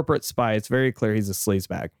he's a corporate spy. It's very clear he's a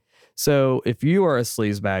sleazebag. So if you are a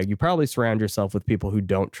sleazebag, you probably surround yourself with people who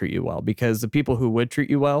don't treat you well, because the people who would treat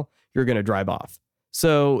you well, you're going to drive off.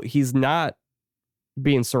 So he's not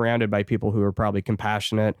being surrounded by people who are probably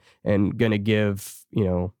compassionate and going to give,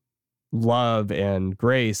 love and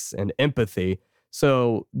grace and empathy.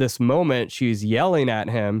 So this moment, she's yelling at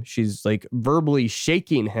him. She's like verbally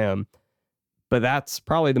shaking him. But that's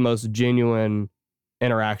probably the most genuine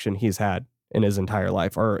interaction he's had in his entire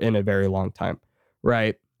life, or in a very long time,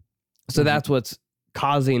 right? So that's what's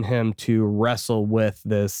causing him to wrestle with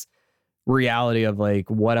this reality of like,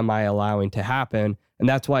 what am I allowing to happen? And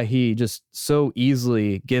that's why he just so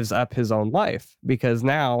easily gives up his own life, because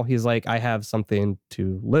now he's like, I have something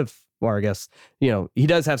to live for, I guess, he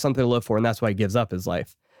does have something to live for, and that's why he gives up his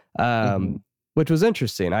life, which was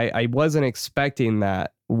interesting. I wasn't expecting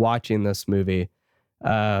that watching this movie.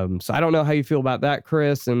 So I don't know how you feel about that,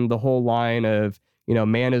 Chris, and the whole line of,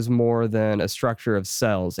 man is more than a structure of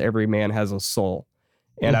cells. Every man has a soul.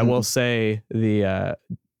 And I will say the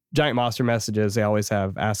Giant Monster Messages, they always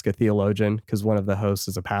have Ask a Theologian, because one of the hosts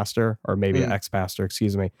is a pastor, or maybe an ex-pastor,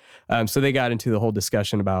 excuse me. So they got into the whole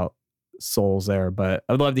discussion about souls there, but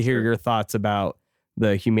I'd love to hear your thoughts about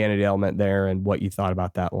the humanity element there and what you thought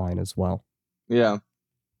about that line as well.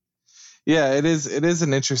 Yeah, it is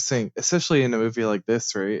an interesting, especially in a movie like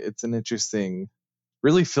this, right? It's an interesting,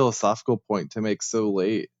 really philosophical point to make so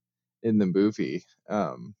late in the movie.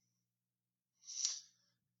 But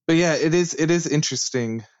yeah, it is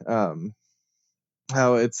interesting how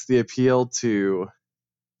it's the appeal to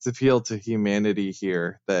humanity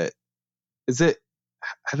here that is it.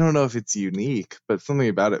 I don't know if it's unique, but something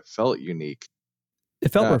about it felt unique.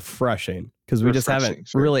 It felt refreshing, because we just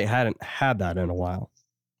hadn't had that in a while.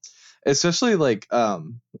 Especially like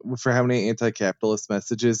for how many anti-capitalist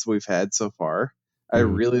messages we've had so far. I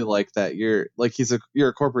really like that you're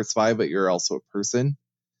a corporate spy, but you're also a person.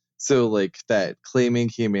 So like that claiming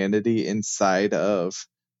humanity inside of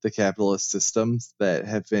the capitalist systems that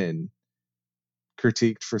have been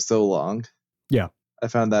critiqued for so long. Yeah, I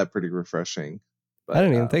found that pretty refreshing. But, I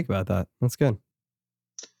didn't even think about that. That's good.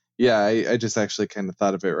 Yeah, I just actually kind of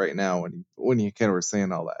thought of it right now when you kind of were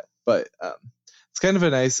saying all that. But it's kind of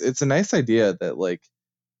a nice idea that like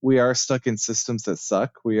we are stuck in systems that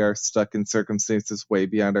suck. We are stuck in circumstances way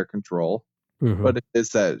beyond our control. But it is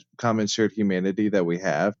that common shared humanity that we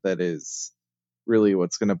have that is really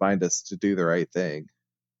what's going to bind us to do the right thing.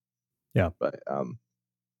 Yeah. But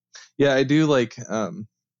yeah, I do like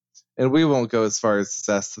and we won't go as far as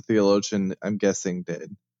Ask the Theologian, I'm guessing,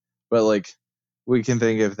 did. But like we can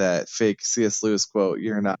think of that fake C.S. Lewis quote,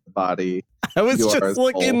 "You're not a body." I was just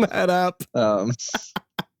looking that up.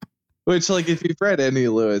 Which, like, if you've read any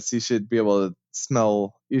Lewis, you should be able to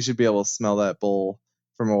smell that bull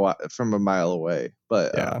from a mile away.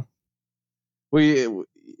 But yeah,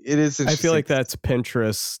 it is. I feel like that's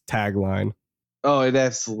Pinterest's tagline. Oh, it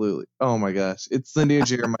absolutely. Oh my gosh, it's the new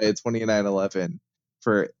Jeremiah 29:11.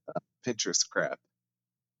 for Pinterest crap.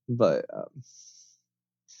 But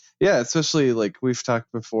yeah, especially like we've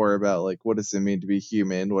talked before about like what does it mean to be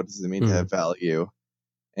human? What does it mean to have value?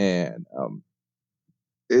 And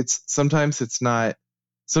sometimes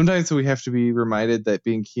we have to be reminded that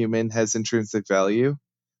being human has intrinsic value,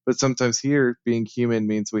 but sometimes here being human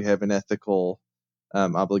means we have an ethical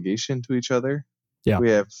obligation to each other. Yeah. We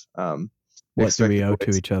have what do we owe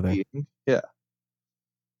to each other? Yeah.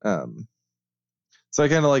 So I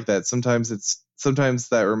kind of like that. Sometimes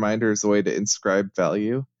that reminder is a way to inscribe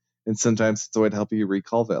value, and sometimes it's a way to help you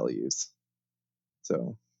recall values.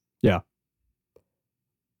 So yeah.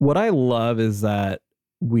 What I love is that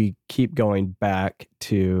we keep going back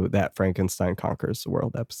to that Frankenstein Conquers the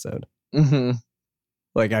World episode. Mm-hmm.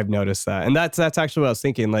 Like I've noticed that. And that's actually what I was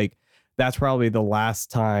thinking. Like that's probably the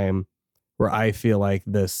last time where I feel like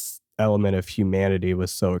this element of humanity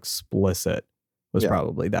was so explicit was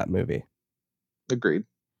probably that movie. Agreed.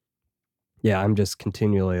 Yeah, I'm just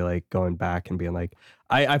continually like going back and being like,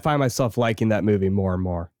 I find myself liking that movie more and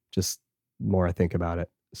more, just the more I think about it.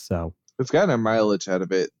 So we've gotten our mileage out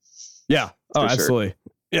of it. Yeah. Oh, absolutely. Sure.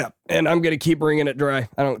 Yeah. And I'm going to keep bringing it dry.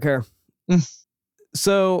 I don't care.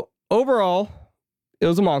 So overall, it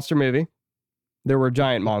was a monster movie. There were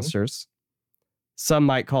giant monsters. Some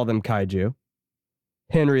might call them kaiju.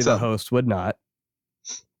 Henry, the host, would not.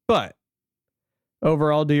 But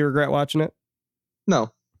overall, do you regret watching it?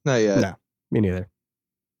 No, not yet. No, me neither.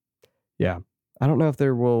 Yeah. I don't know if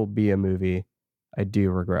there will be a movie I do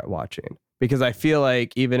regret watching, because I feel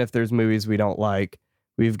like even if there's movies we don't like,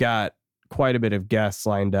 we've got quite a bit of guests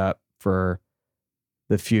lined up for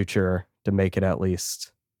the future to make it at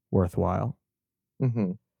least worthwhile.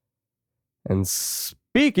 Mm-hmm. And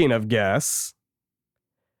speaking of guests,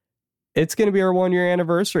 it's going to be our 1-year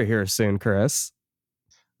anniversary here soon, Chris.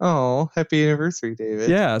 Oh, happy anniversary, David.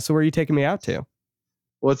 Yeah. So where are you taking me out to?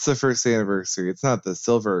 What's the first anniversary? It's not the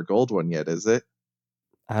silver or gold one yet, is it?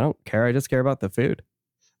 I don't care. I just care about the food.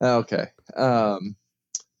 Okay.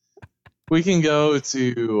 We can go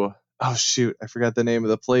to... Oh, shoot. I forgot the name of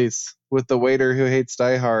the place with the waiter who hates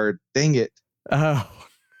Die Hard. Dang it. Oh.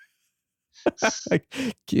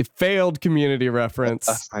 Failed community reference.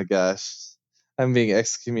 Oh, my gosh. I'm being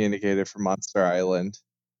excommunicated from Monster Island.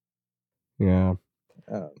 Yeah.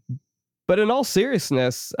 But in all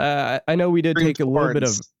seriousness, I know we did take a little bit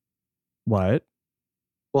of... What?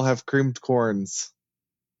 We'll have creamed corns.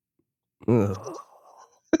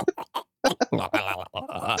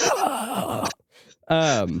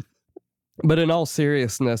 But in all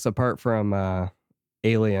seriousness, apart from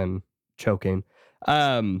alien choking,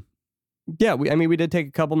 yeah, we did take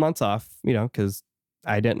a couple months off, because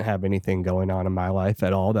I didn't have anything going on in my life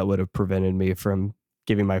at all that would have prevented me from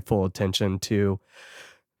giving my full attention to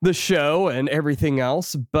the show and everything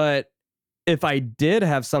else. But if I did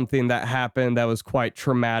have something that happened that was quite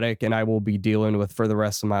traumatic and I will be dealing with for the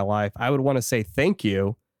rest of my life, I would want to say thank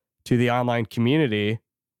you to the online community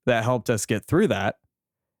that helped us get through that,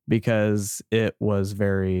 because it was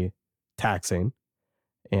very taxing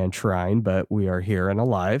and trying, but we are here and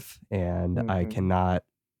alive, and I cannot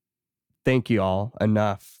thank you all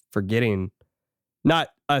enough for getting not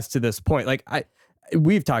us to this point. Like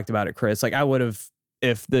we've talked about it, Chris. Like I would have,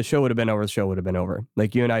 if the show would have been over, the show would have been over.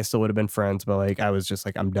 Like you and I still would have been friends, but like I was just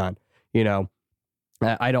like, I'm done. We're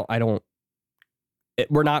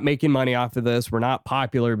not making money off of this. We're not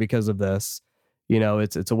popular because of this.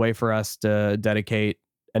 It's a way for us to dedicate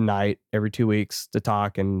a night every 2 weeks to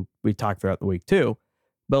talk, and we talk throughout the week too.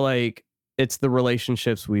 But like, it's the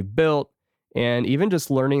relationships we've built, and even just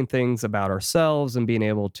learning things about ourselves and being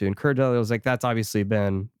able to encourage others. Like that's obviously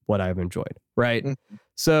been what I've enjoyed. Right. Mm-hmm.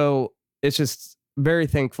 So it's just very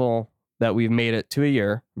thankful that we've made it to a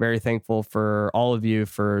year. Very thankful for all of you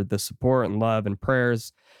for the support and love and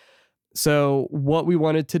prayers. So what we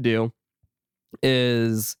wanted to do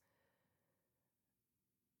is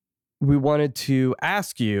we wanted to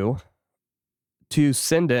ask you to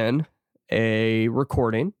send in a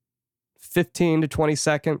recording, 15 to 20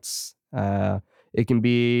 seconds. It can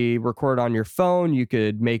be recorded on your phone. You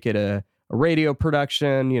could make it a radio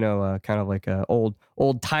production, kind of like a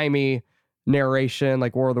old-timey narration,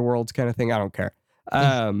 like War of the Worlds kind of thing. I don't care.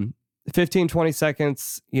 15, 20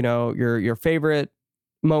 seconds, your favorite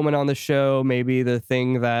moment on the show, maybe the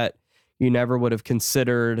thing that you never would have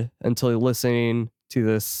considered until you're listening to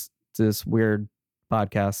this weird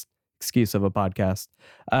podcast, excuse of a podcast,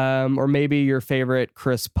 or maybe your favorite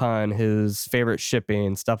Chris pun, his favorite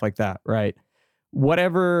shipping, stuff like that, right?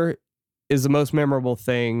 Whatever is the most memorable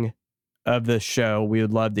thing of this show, we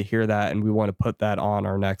would love to hear that, and we want to put that on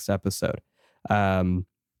our next episode.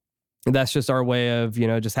 that's just our way of,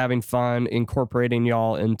 just having fun, incorporating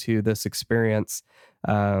y'all into this experience.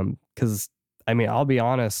 Because I mean, I'll be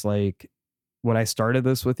honest, like when I started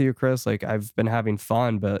this with you, Chris, like I've been having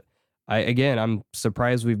fun, but I'm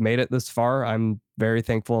surprised we've made it this far. I'm very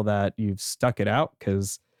thankful that you've stuck it out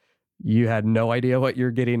because you had no idea what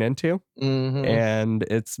you're getting into. Mm-hmm. And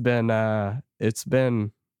it's been,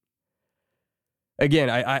 again,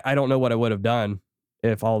 I don't know what I would have done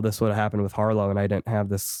if all this would have happened with Harlow and I didn't have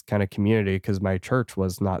this kind of community because my church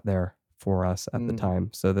was not there for us at the time.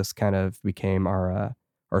 So this kind of became our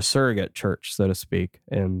surrogate church, so to speak,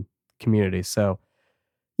 in community. So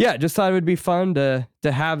yeah, just thought it would be fun to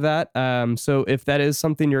have that. So if that is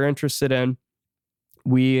something you're interested in,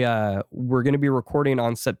 we're going to be recording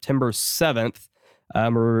on September 7th.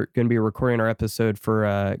 We're going to be recording our episode for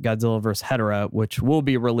Godzilla vs. Hedorah, which we'll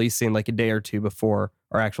be releasing like a day or two before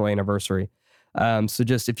our actual anniversary. So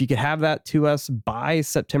just if you could have that to us by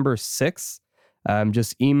September 6th,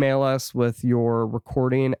 just email us with your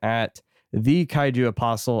recording at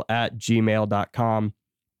thekaijuapostle@gmail.com.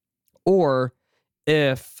 Or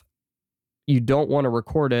if you don't want to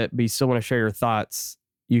record it, but you still want to share your thoughts,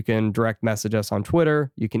 you can direct message us on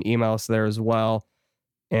Twitter. You can email us there as well.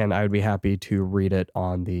 And I would be happy to read it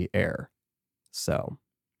on the air. So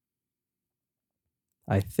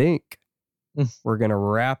I think we're going to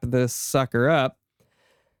wrap this sucker up.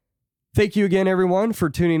 Thank you again, everyone, for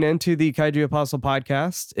tuning in to the Kaiju Apostle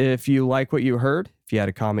podcast. If you like what you heard, if you had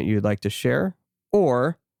a comment you'd like to share,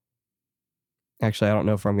 or actually, I don't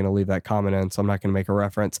know if I'm going to leave that comment in, so I'm not going to make a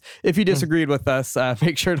reference. If you disagreed with us,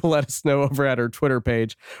 make sure to let us know over at our Twitter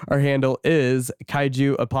page. Our handle is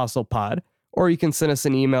Kaiju Apostle Pod, or you can send us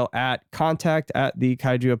an email at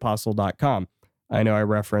contact@thekaijuapostle.com. I know I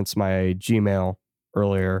referenced my Gmail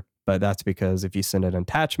earlier, but that's because if you send an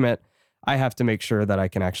attachment, I have to make sure that I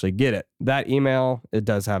can actually get it. That email, it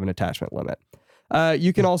does have an attachment limit.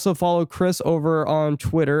 You can also follow Chris over on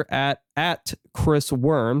Twitter at Chris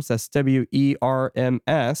Worms. That's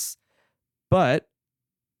WERMS. But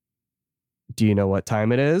do you know what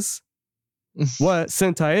time it is? What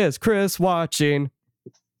Sentai is Chris watching?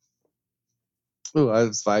 Oh, I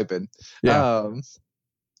was vibing. Yeah.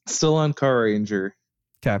 Still on Car Ranger.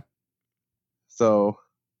 Okay. So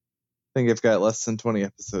I think I've got less than 20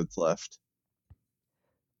 episodes left.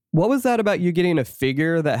 What was that about you getting a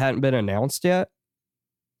figure that hadn't been announced yet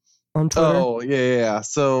on Twitter? Oh, yeah.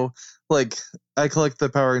 So, like, I collect the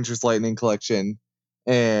Power Rangers Lightning Collection,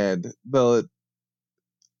 and the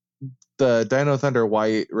Dino Thunder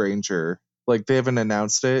White Ranger, like, they haven't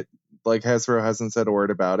announced it. Like, Hasbro hasn't said a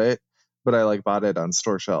word about it, but I, like, bought it on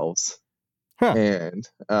store shelves. Huh. And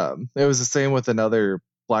it was the same with another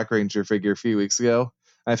Black Ranger figure a few weeks ago.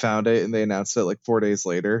 I found it, and they announced it, like, 4 days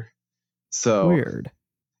later. So weird.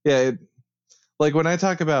 Yeah, like when I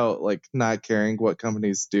talk about like not caring what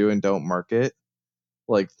companies do and don't market,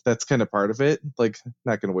 like that's kind of part of it. Like,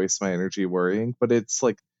 not going to waste my energy worrying, but it's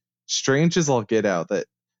like strange as all get out that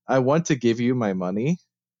I want to give you my money,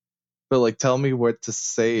 but like tell me what to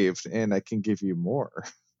save and I can give you more.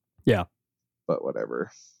 Yeah. But whatever.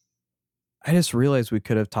 I just realized we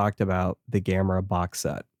could have talked about the Gamera box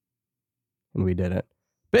set and we didn't.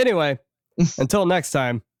 But anyway, until next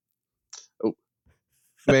time.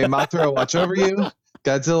 May Mothra watch over you,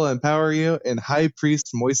 Godzilla empower you, and High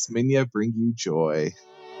Priest Moist Minya bring you joy.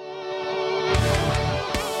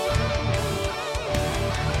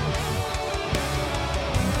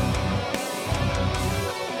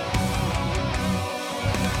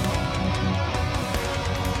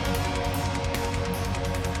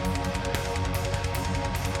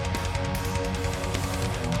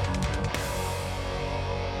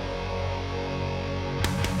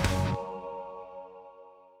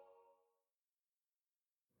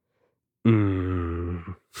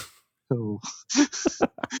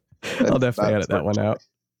 I'll definitely edit that one out.